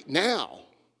right now,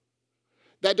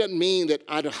 that doesn't mean that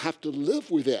I don't have to live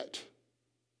with it.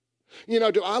 You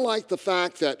know, do I like the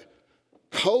fact that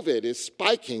COVID is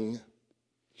spiking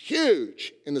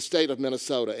huge in the state of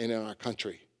Minnesota and in our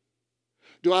country?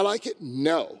 Do I like it?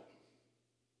 No.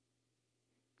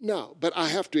 No, but I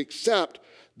have to accept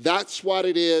that's what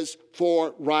it is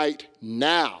for right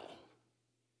now.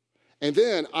 And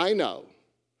then I know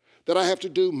that I have to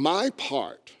do my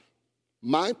part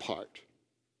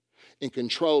in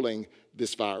controlling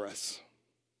this virus.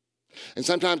 And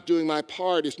sometimes doing my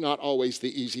part is not always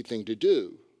the easy thing to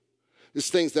do. There's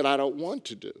things that I don't want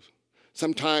to do.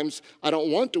 Sometimes I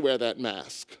don't want to wear that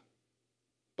mask,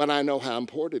 but I know how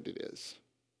important it is.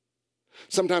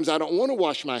 Sometimes I don't want to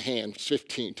wash my hands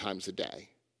 15 times a day,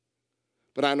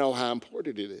 but I know how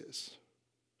important it is.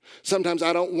 Sometimes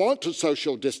I don't want to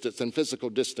social distance and physical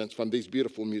distance from these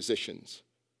beautiful musicians,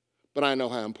 but I know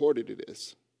how important it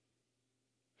is.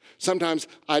 Sometimes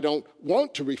I don't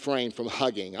want to refrain from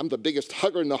hugging. I'm the biggest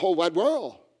hugger in the whole wide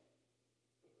world,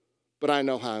 but I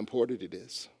know how important it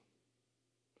is.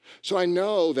 So I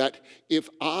know that if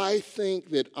I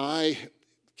think that I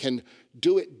can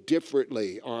do it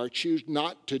differently, or choose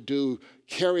not to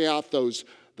carry out those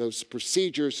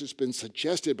procedures that's been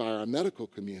suggested by our medical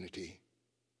community,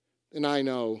 then I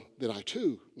know that I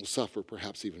too will suffer,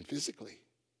 perhaps even physically.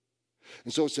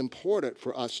 And so it's important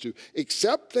for us to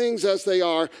accept things as they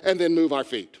are and then move our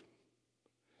feet.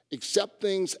 Accept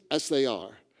things as they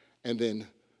are and then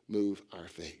move our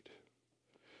feet.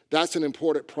 That's an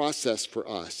important process for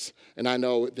us. And I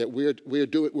know that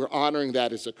we're honoring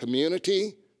that as a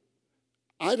community.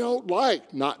 I don't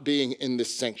like not being in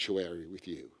this sanctuary with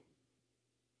you.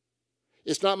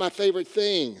 It's not my favorite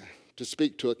thing to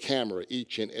speak to a camera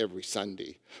each and every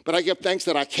Sunday. But I give thanks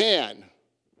that I can,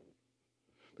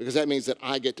 because that means that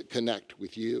I get to connect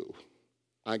with you.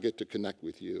 I get to connect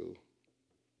with you.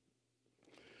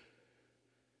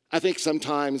 I think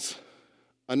sometimes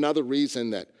another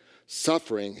reason that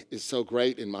suffering is so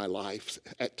great in my life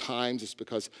at times is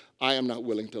because I am not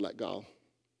willing to let go.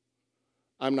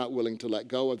 I'm not willing to let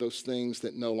go of those things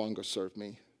that no longer serve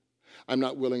me. I'm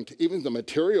not willing to, even the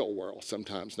material world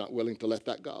sometimes, not willing to let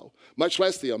that go, much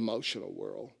less the emotional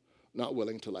world, not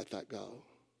willing to let that go.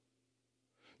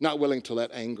 Not willing to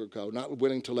let anger go, not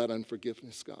willing to let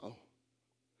unforgiveness go.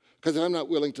 Because if I'm not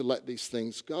willing to let these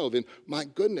things go, then my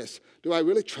goodness, do I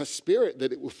really trust Spirit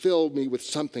that it will fill me with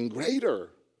something greater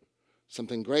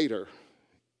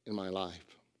in my life?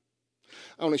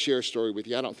 I want to share a story with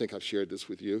you. I don't think I've shared this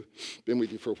with you. Been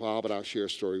with you for a while, but I'll share a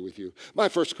story with you. My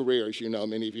first career, as you know,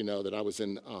 many of you know that I was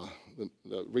in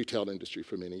the retail industry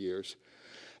for many years.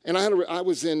 And I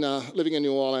was living in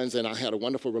New Orleans, and I had a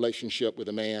wonderful relationship with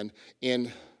a man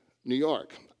in New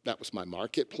York. That was my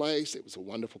marketplace. It was a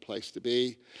wonderful place to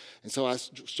be. And so I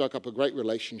struck up a great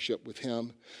relationship with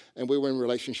him, and we were in a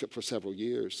relationship for several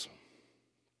years.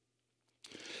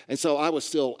 And so I was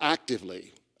still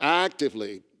actively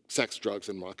sex, drugs,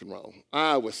 and rock and roll.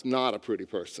 I was not a pretty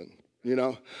person, you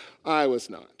know. I was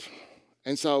not.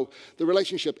 And so the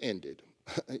relationship ended.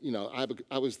 You know, I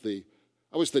was the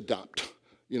dumped.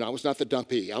 You know, I was not the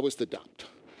dumpee. I was the dumped.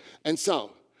 And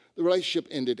so the relationship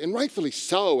ended, and rightfully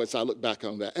so as I look back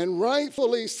on that, and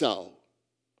rightfully so.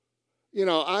 You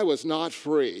know, I was not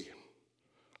free.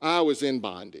 I was in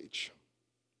bondage.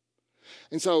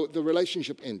 And so the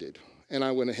relationship ended, and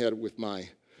I went ahead with my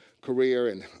career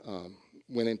and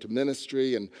went into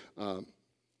ministry.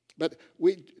 But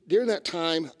during that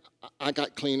time, I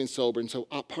got clean and sober, and so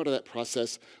part of that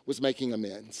process was making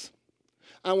amends.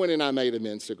 I went and I made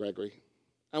amends to Gregory.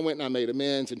 I went and I made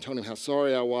amends and told him how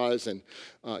sorry I was and,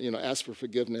 asked for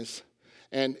forgiveness.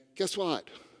 And guess what?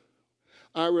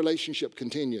 Our relationship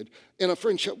continued in a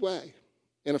friendship way.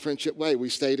 In a friendship way, we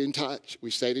stayed in touch.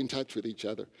 We stayed in touch with each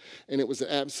other. And it was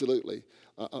absolutely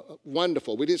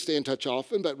wonderful. We didn't stay in touch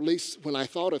often, but at least when I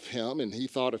thought of him and he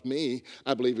thought of me,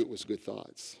 I believe it was good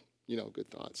thoughts, good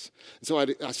thoughts. And so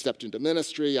I stepped into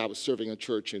ministry. I was serving a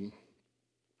church in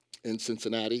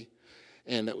Cincinnati.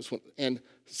 And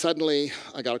suddenly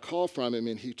I got a call from him,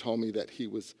 and he told me that he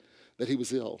was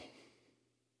ill.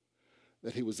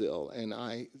 That he was ill. And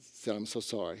I said, I'm so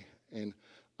sorry. And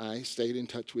I stayed in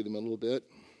touch with him a little bit.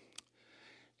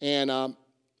 And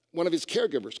one of his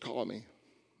caregivers called me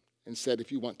and said,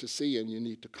 if you want to see him, you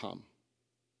need to come.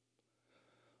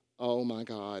 Oh, my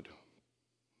God.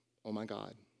 Oh, my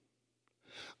God.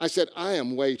 I said,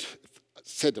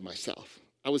 said to myself,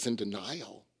 I was in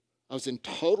denial. I was in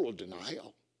total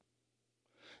denial.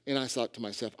 And I thought to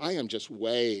myself, I am just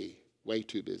way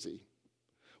too busy.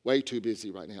 Way too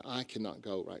busy right now. I cannot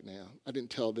go right now. I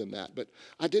didn't tell them that, but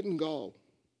I didn't go.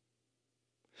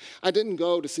 I didn't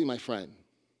go to see my friend.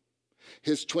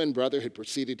 His twin brother had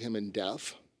preceded him in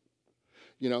death.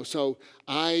 So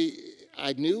I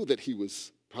knew that he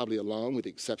was probably alone with the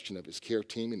exception of his care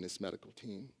team and his medical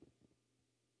team.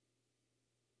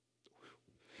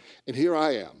 And here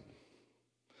I am.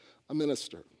 A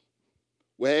minister,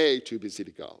 way too busy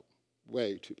to go,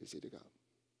 way too busy to go.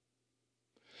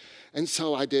 And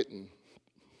so I didn't.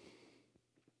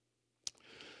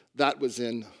 That was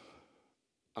in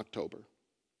October.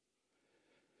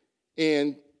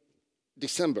 In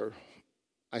December,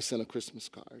 I sent a Christmas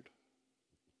card.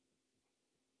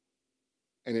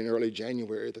 And in early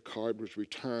January, the card was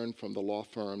returned from the law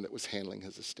firm that was handling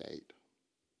his estate,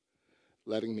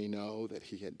 letting me know that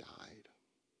he had died.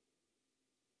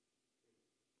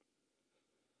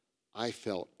 I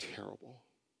felt terrible.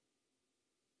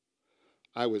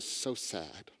 I was so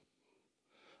sad.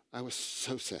 I was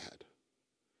so sad.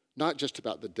 Not just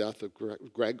about the death of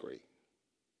Gregory.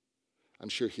 I'm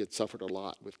sure he had suffered a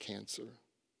lot with cancer.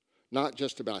 Not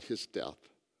just about his death,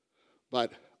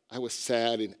 but I was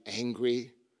sad and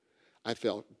angry. I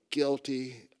felt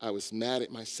guilty. I was mad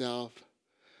at myself.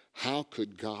 How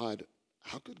could God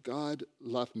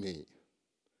love me?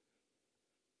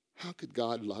 How could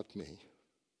God love me?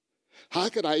 How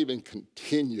could I even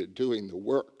continue doing the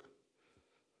work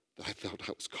that I felt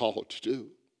I was called to do?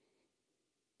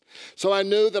 So I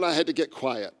knew that I had to get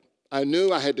quiet. I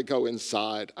knew I had to go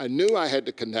inside. I knew I had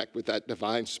to connect with that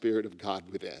divine Spirit of God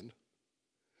within.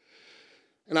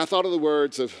 And I thought of the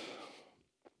words of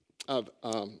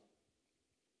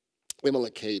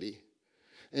Imola Katie.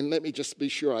 And let me just be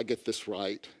sure I get this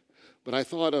right. But I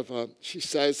thought of, she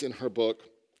says in her book,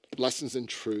 Lessons in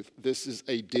Truth, this is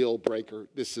a deal breaker.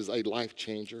 This is a life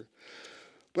changer.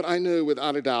 But I knew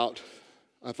without a doubt,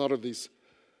 I thought of these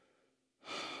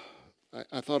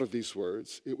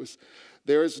words. It was,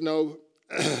 there is no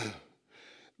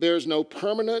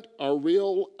permanent or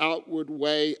real outward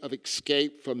way of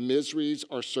escape from miseries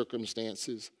or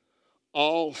circumstances.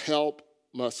 All help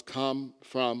must come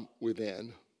from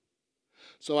within.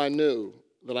 So I knew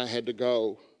that I had to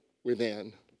go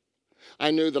within.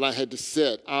 I knew that I had to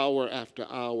sit hour after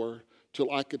hour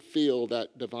till I could feel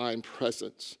that divine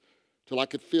presence, till I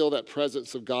could feel that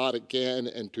presence of God again,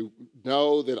 and to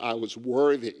know that I was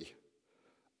worthy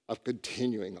of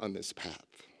continuing on this path.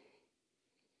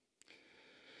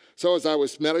 So as I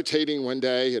was meditating one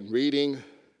day and reading,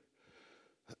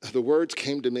 the words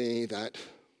came to me that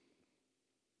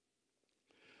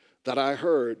I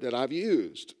heard, that I've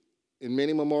used in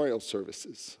many memorial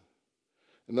services.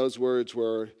 And those words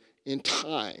were, in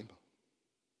time,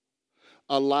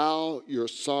 allow your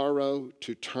sorrow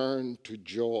to turn to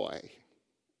joy.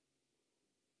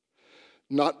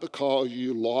 Not because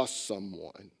you lost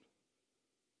someone,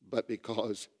 but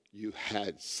because you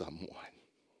had someone.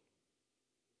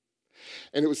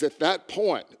 And it was at that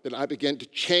point that I began to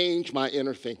change my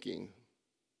inner thinking.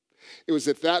 It was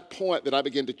at that point that I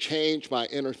began to change my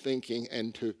inner thinking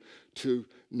and to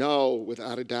know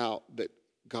without a doubt that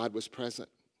God was present,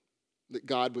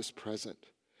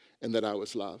 and that I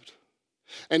was loved.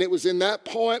 And it was in that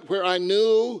point where I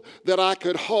knew that I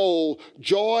could hold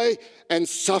joy and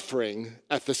suffering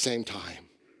at the same time.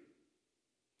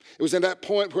 It was in that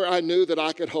point where I knew that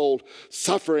I could hold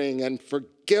suffering and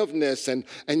forgiveness and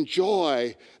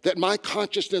joy, that my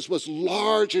consciousness was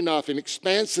large enough and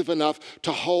expansive enough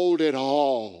to hold it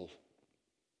all.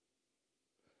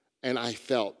 And I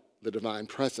felt the divine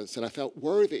presence, and I felt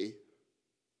worthy.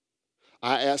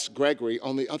 I asked Gregory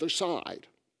on the other side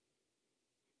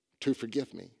to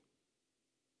forgive me.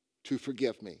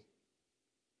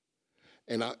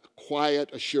 And a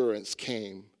quiet assurance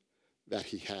came that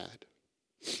he had.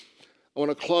 I want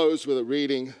to close with a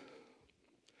reading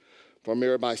from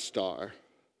Mirabai Starr.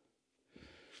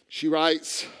 She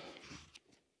writes,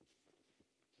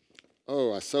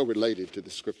 I'm so related to the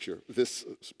scripture, this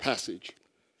passage.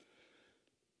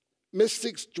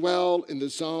 Mystics dwell in the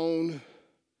zone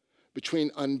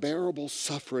between unbearable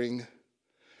suffering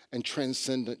and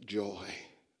transcendent joy.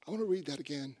 I want to read that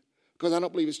again, because I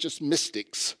don't believe it's just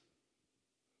mystics.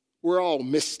 We're all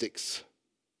mystics.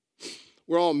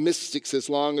 We're all mystics as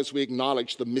long as we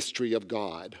acknowledge the mystery of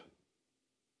God.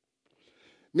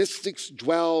 Mystics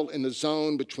dwell in the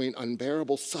zone between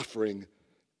unbearable suffering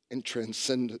and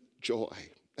transcendent joy.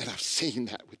 And I've seen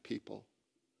that with people.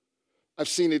 I've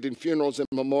seen it in funerals and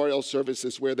memorial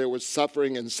services where there was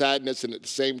suffering and sadness, and at the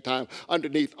same time,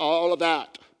 underneath all of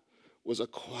that was a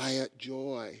quiet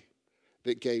joy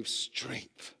that gave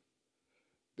strength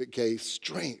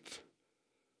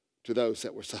to those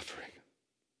that were suffering.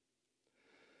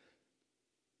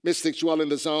 Mystics dwell in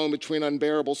the zone between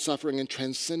unbearable suffering and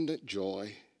transcendent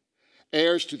joy,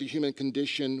 heirs to the human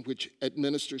condition which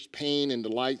administers pain and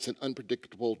delights in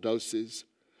unpredictable doses.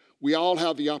 We all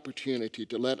have the opportunity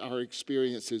to let our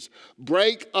experiences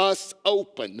break us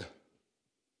open,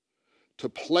 to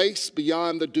place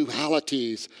beyond the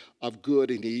dualities of good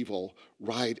and evil,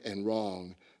 right and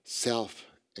wrong, self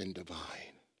and divine.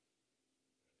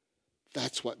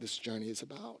 That's what this journey is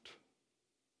about.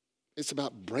 It's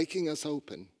about breaking us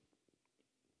open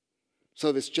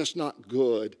so that it's just not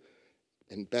good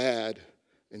and bad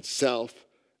and self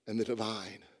and the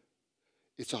divine.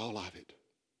 It's all of it.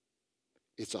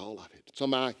 It's all of it. So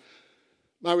my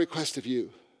request of you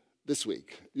this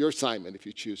week, your assignment, if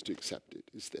you choose to accept it,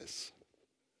 is this.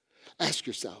 Ask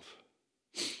yourself,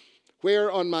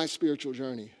 where on my spiritual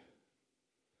journey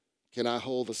can I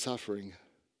hold the suffering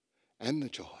and the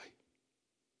joy?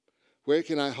 Where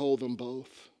can I hold them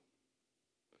both?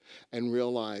 And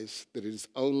realize that it is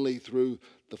only through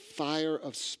the fire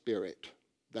of spirit,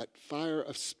 that fire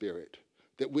of spirit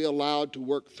that we allowed to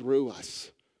work through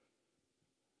us,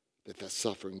 that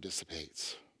suffering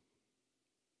dissipates.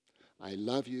 I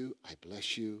love you, I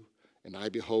bless you, and I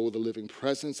behold the living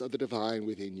presence of the divine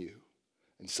within you.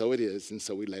 And so it is, and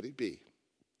so we let it be.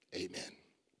 Amen.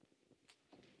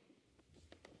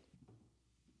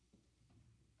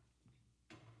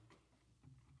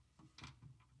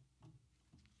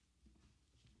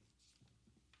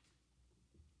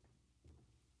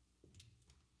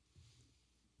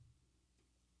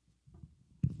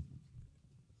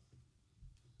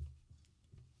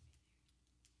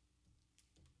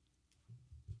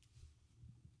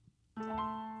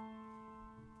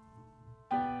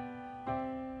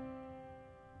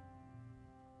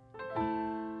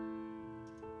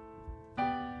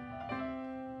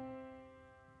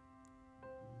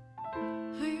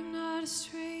 I am not a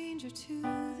stranger to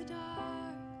the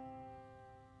dark.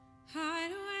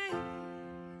 Hide away,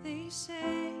 they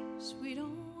say, so we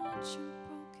don't want your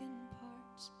broken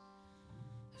parts.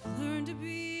 I've learned to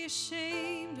be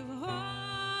ashamed of all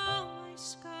my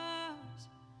scars.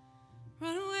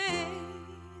 Run away,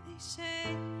 they say,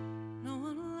 no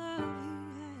one will love you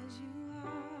as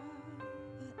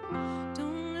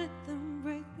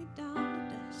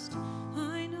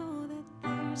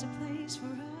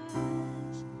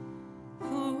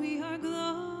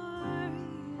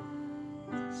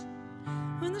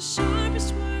the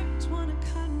sharpest words wanna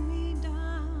cut me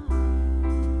down.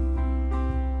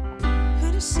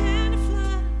 Could have sent a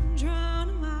flood and drowned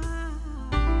him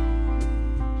out.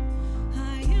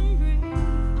 I am brave,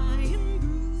 I am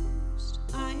bruised,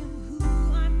 I am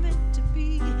who I'm meant to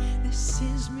be. This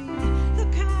is me.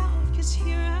 Look out, 'cause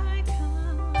here I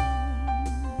come.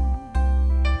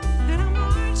 And I'm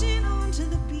marching on to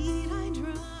the beat I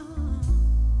drum.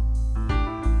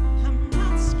 I'm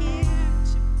not scared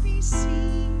to be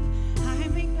seen. I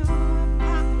make no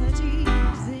apologies.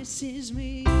 This is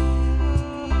me.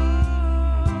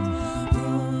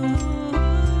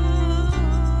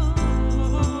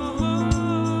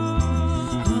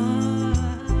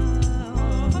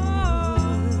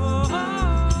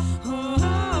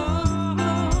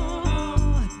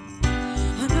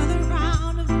 Another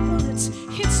round of bullets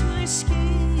hits my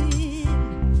skin.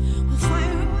 Well,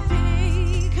 fire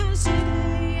away, 'cause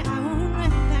today I won't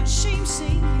let that shame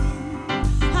sink in.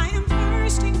 I am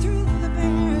bursting through the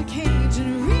barricades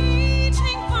and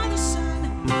reaching for the sun.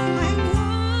 I'm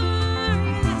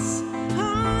glorious,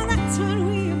 oh, that's what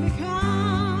we've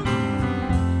become.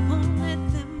 Won't let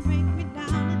them break me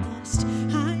down to dust.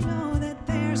 I know that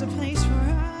there's a place for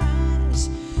us,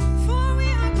 for we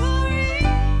are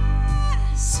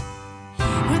glorious.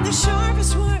 When the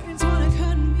sharpest words wanna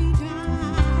cut me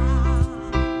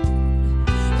down,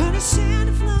 gonna send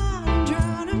a flood and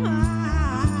drown 'em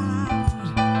out.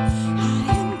 I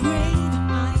am brave,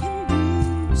 I am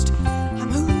bruised,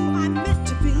 I'm who I'm meant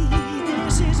to be.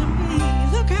 This isn't me.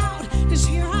 Look out, 'cause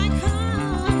here I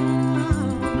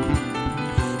come.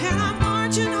 And I'm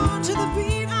marching on to the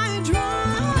beat I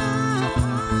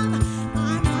drum.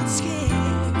 I'm not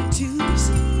scared to be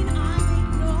seen. I make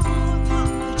no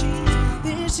apologies.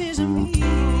 This isn't me.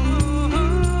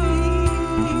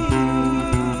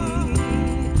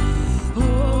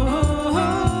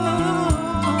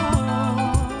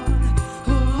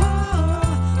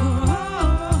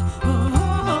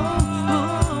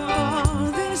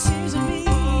 This isn't me.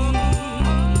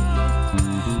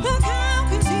 Look out,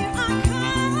 'cause here I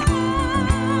come.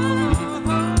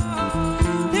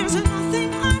 There's nothing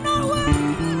I'm not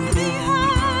worthy of.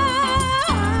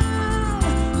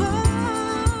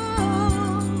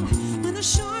 When the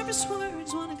sharpest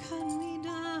words wanna cut me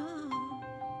down,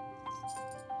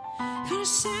 gonna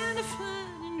send a flood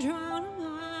and drown 'em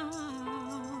out.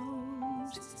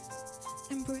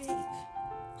 I'm brave,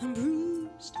 I'm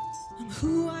bruised, I'm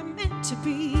who I'm meant to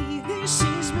be. This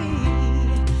is me.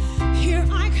 Here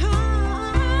I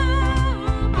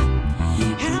come,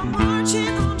 and I'm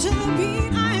marching on to the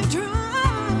beat I drum.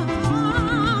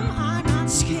 I'm not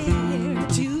scared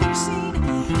to be seen.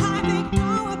 I make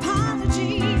no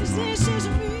apologies. This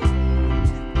isn't me.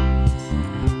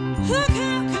 Look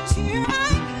out, 'cause here I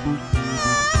come.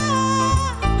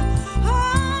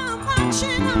 Oh,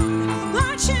 marching on,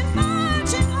 marching,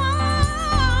 marching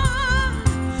on.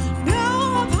 No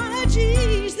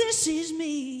apologies. This is me.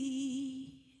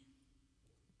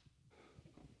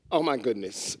 Oh my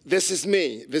goodness, this is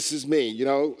me. This is me. You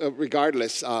know,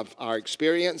 regardless of our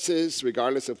experiences,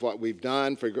 regardless of what we've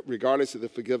done, regardless of the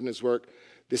forgiveness work,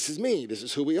 this is me. This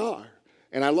is who we are.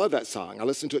 And I love that song. I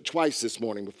listened to it twice this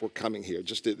morning before coming here.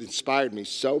 Just it inspired me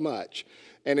so much.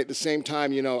 And at the same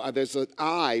time, you know, there's an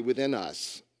I within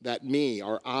us. That me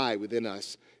or I within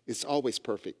us is always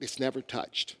perfect. It's never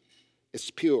touched.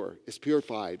 It's pure. It's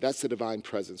purified. That's the divine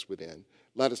presence within.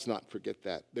 Let us not forget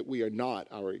that we are not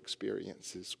our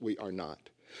experiences. We are not.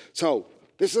 So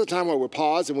this is a time where we'll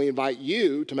pause and we invite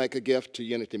you to make a gift to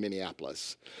Unity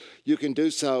Minneapolis. You can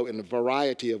do so in a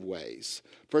variety of ways.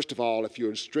 First of all, if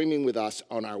you're streaming with us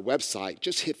on our website,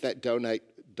 just hit that donate,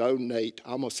 I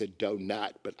almost said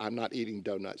donut, but I'm not eating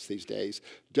donuts these days,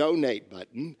 donate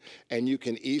button, and you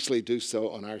can easily do so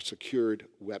on our secured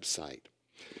website.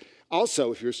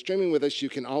 Also, if you're streaming with us, you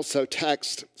can also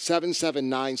text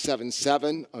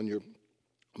 77977 on your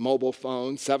mobile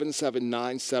phone,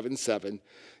 77977,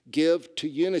 give to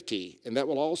Unity, and that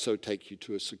will also take you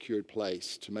to a secured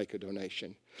place to make a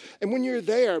donation. And when you're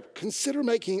there, consider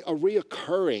making a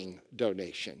reoccurring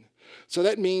donation. So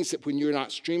that means that when you're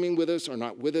not streaming with us or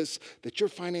not with us, that your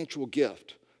financial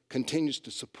gift continues to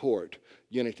support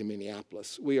Unity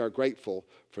Minneapolis. We are grateful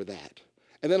for that.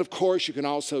 And then, of course, you can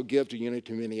also give to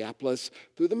Unity Minneapolis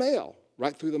through the mail,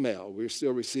 right through the mail. We're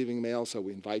still receiving mail, so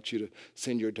we invite you to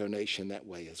send your donation that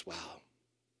way as well.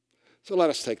 So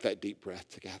let us take that deep breath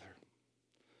together.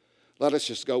 Let us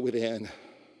just go within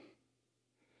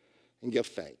and give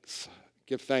thanks.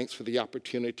 Give thanks for the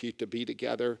opportunity to be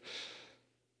together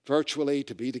virtually,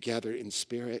 to be together in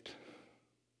spirit.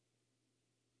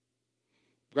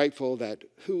 Grateful that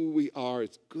who we are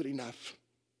is good enough.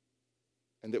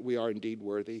 and that we are indeed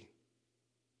worthy.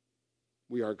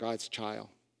 We are God's child,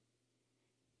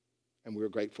 and we're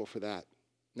grateful for that.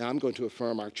 Now I'm going to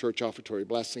affirm our church offertory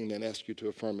blessing, then ask you to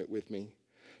affirm it with me.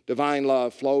 Divine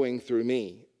love flowing through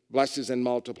me blesses and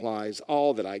multiplies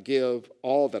all that I give,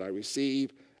 all that I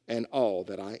receive, and all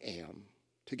that I am.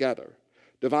 Together,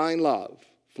 divine love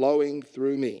flowing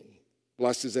through me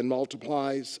blesses and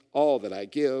multiplies all that I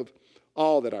give,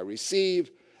 all that I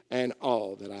receive, and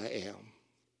all that I am.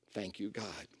 Thank you, God.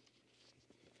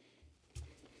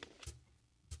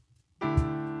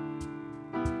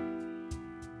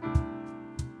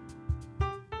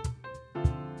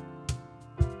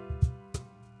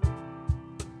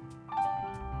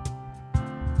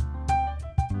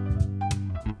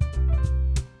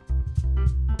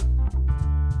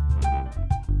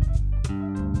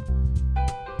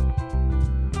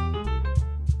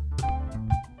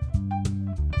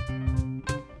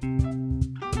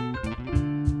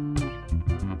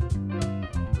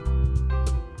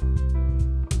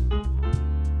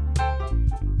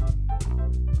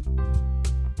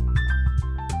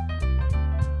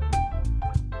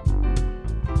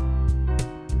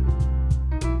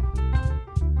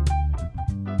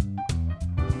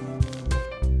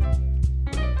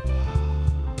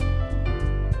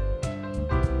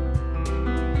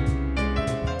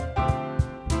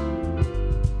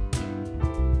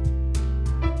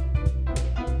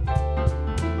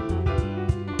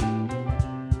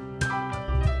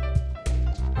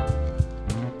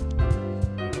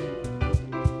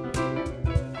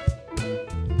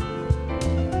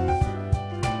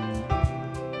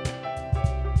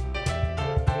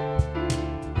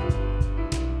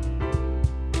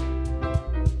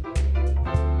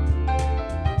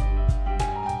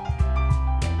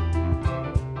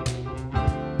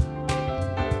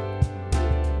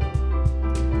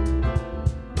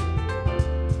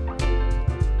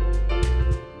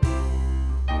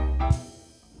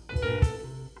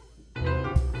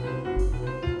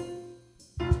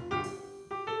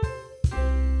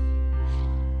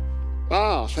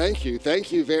 Thank you.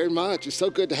 Thank you very much. It's so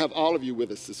good to have all of you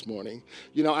with us this morning.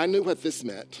 You know, I knew what this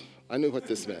meant.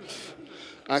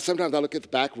 Sometimes I look at the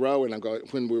back row and I go,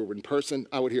 when we were in person,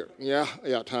 I would hear,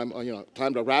 time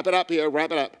to wrap it up here,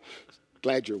 wrap it up.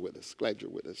 Glad you're with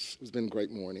us. It's been a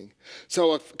great morning.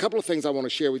 So a couple of things I want to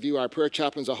share with you. Our prayer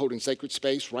chaplains are holding sacred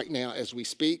space right now as we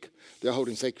speak. They're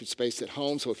holding sacred space at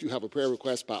home. So if you have a prayer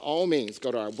request, by all means,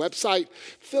 go to our website,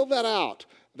 fill that out.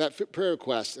 That prayer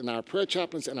request, and our prayer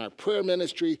chaplains and our prayer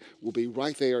ministry will be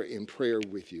right there in prayer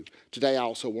with you. Today, I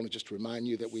also want to just remind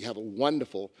you that we have a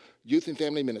wonderful youth and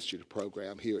family ministry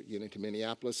program here at Unity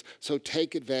Minneapolis. So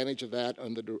take advantage of that.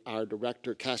 Our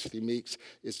director, Cassidy Meeks,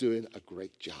 is doing a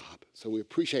great job. So we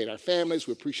appreciate our families.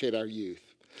 We appreciate our youth.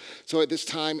 So at this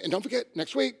time, and don't forget,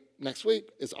 next week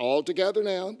is All Together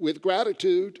Now with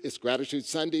Gratitude. It's Gratitude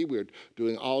Sunday. We're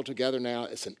doing All Together Now.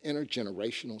 It's an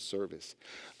intergenerational service.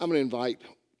 I'm going to invite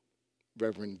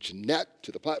Reverend Jeanette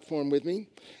to the platform with me,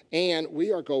 and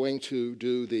we are going to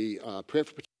do the prayer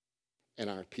for protection and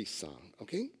our peace song,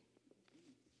 okay?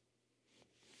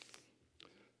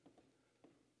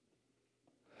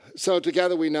 So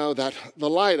together we know that the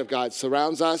light of God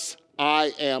surrounds us.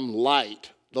 I am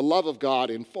light. The love of God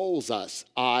enfolds us.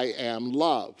 I am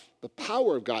love. The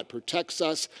power of God protects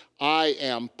us. I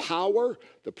am power.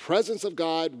 The presence of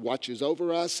God watches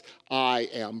over us. I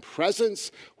am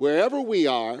presence. Wherever we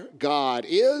are, God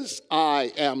is.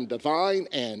 I am divine,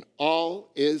 and all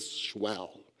is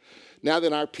well. Now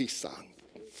then, our peace song.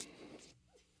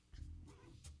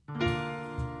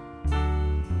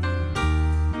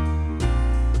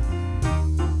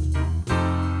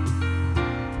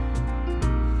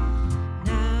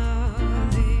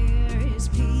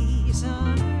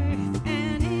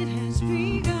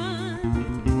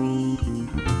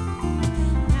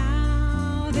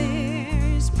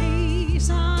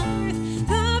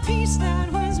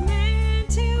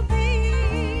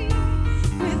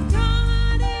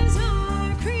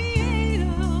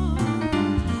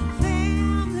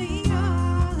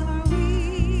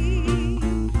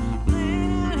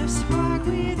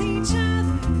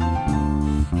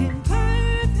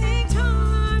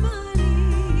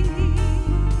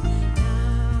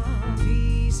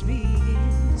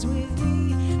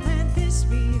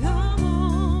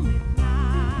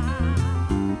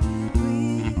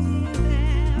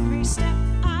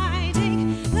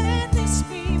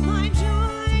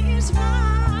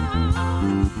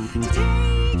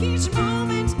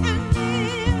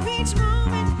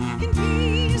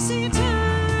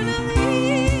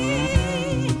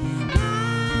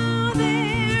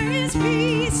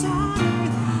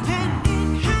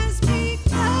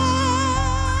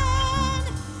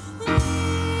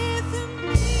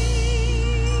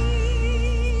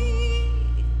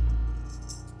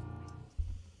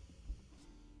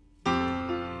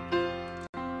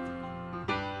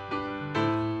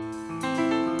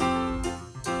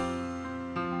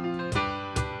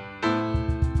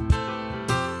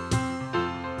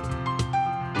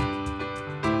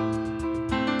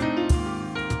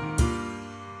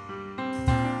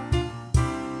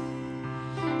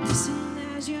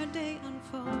 day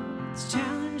unfolds,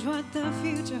 challenge what the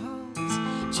future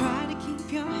holds. Try to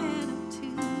keep your head up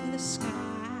to the sky.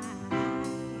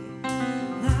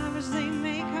 Lovers, they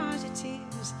may cause you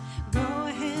tears. Go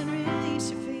ahead,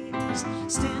 release your fears.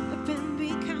 Stand up and be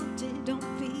counted.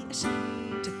 Don't be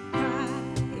ashamed to cry.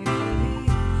 You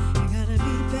gotta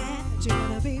be bad. You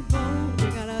gotta be bold. You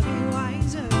gotta be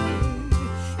wiser.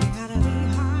 You gotta be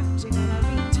hard. You gotta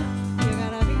be tough. You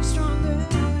gotta be stronger.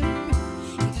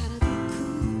 You gotta be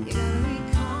cool. You gotta be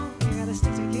calm. You gotta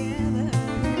stick together.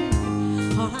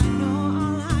 All I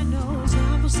know is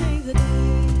love will save the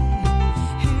day.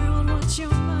 Herald what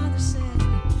your mother said.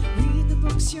 Read the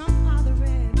books your father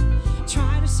read.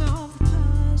 Try to solve the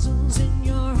puzzles in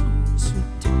your own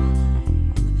sweet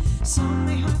time. Some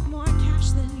may have more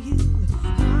cash than you.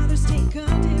 Others take a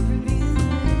different view.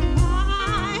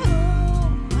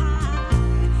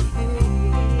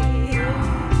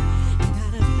 You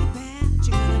gotta be bad.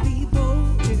 You gotta be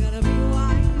bold. You gotta be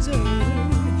wiser.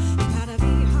 You gotta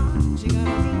be hard. You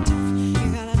gotta be tough. You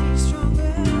gotta be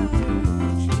stronger.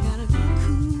 You gotta be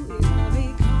cool. You gotta be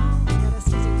calm. You gotta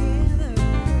stick together.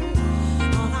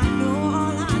 All I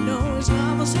know is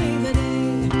love will save the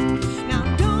day. Now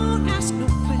don't ask no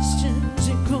questions.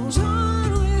 It goes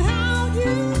on without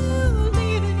you.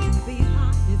 Leaving you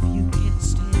behind if you can't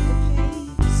stay the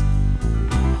pace.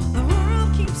 The world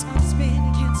keeps on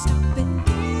spinning, can't stop it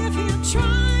if you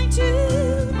try to.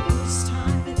 This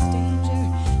time it's danger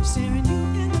staring you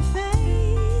in the face.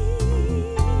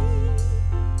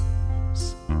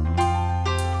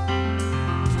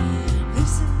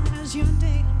 Listen as your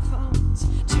day unfolds.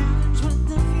 Challenge what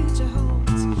the future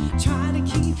holds. Try to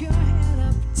keep your head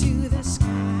up to the sky.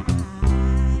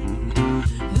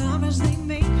 Lovers, they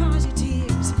may cause you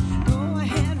tears. Go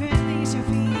ahead, release your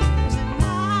fears. And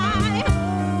my,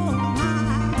 oh my,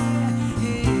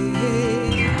 hey.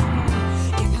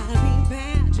 You gotta be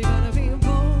bad, you gotta be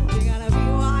bold, you gotta be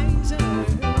wiser.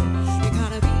 You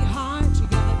gotta be hard, you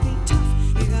gotta be tough,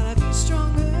 you gotta be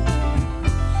stronger.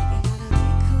 You gotta be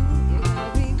cool, you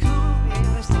gotta be calm, you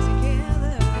gotta stick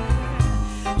together.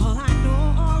 All I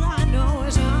know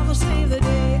is love will save the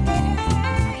day.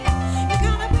 You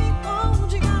gotta be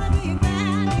bold, you gotta be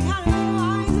bad, you gotta be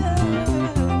wiser.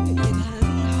 You gotta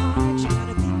be hard, you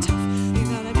gotta be tough, you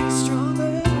gotta be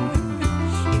stronger.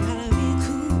 You gotta be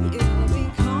cool, you gotta be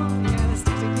calm, you gotta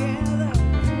stick together.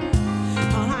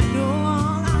 All I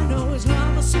know is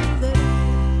love will save the day.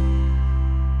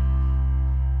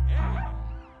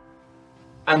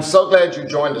 I'm so glad you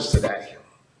joined us today.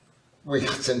 We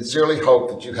sincerely hope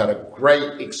that you had a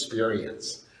great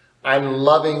experience. I'm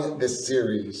loving this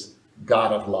series,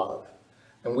 God of Love,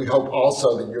 and we hope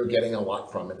also that you're getting a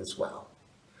lot from it as well.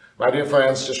 My dear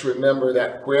friends, just remember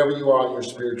that wherever you are on your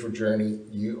spiritual journey,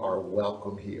 you are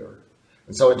welcome here.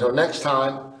 And so until next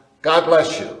time, God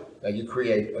bless you. May you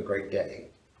create a great day.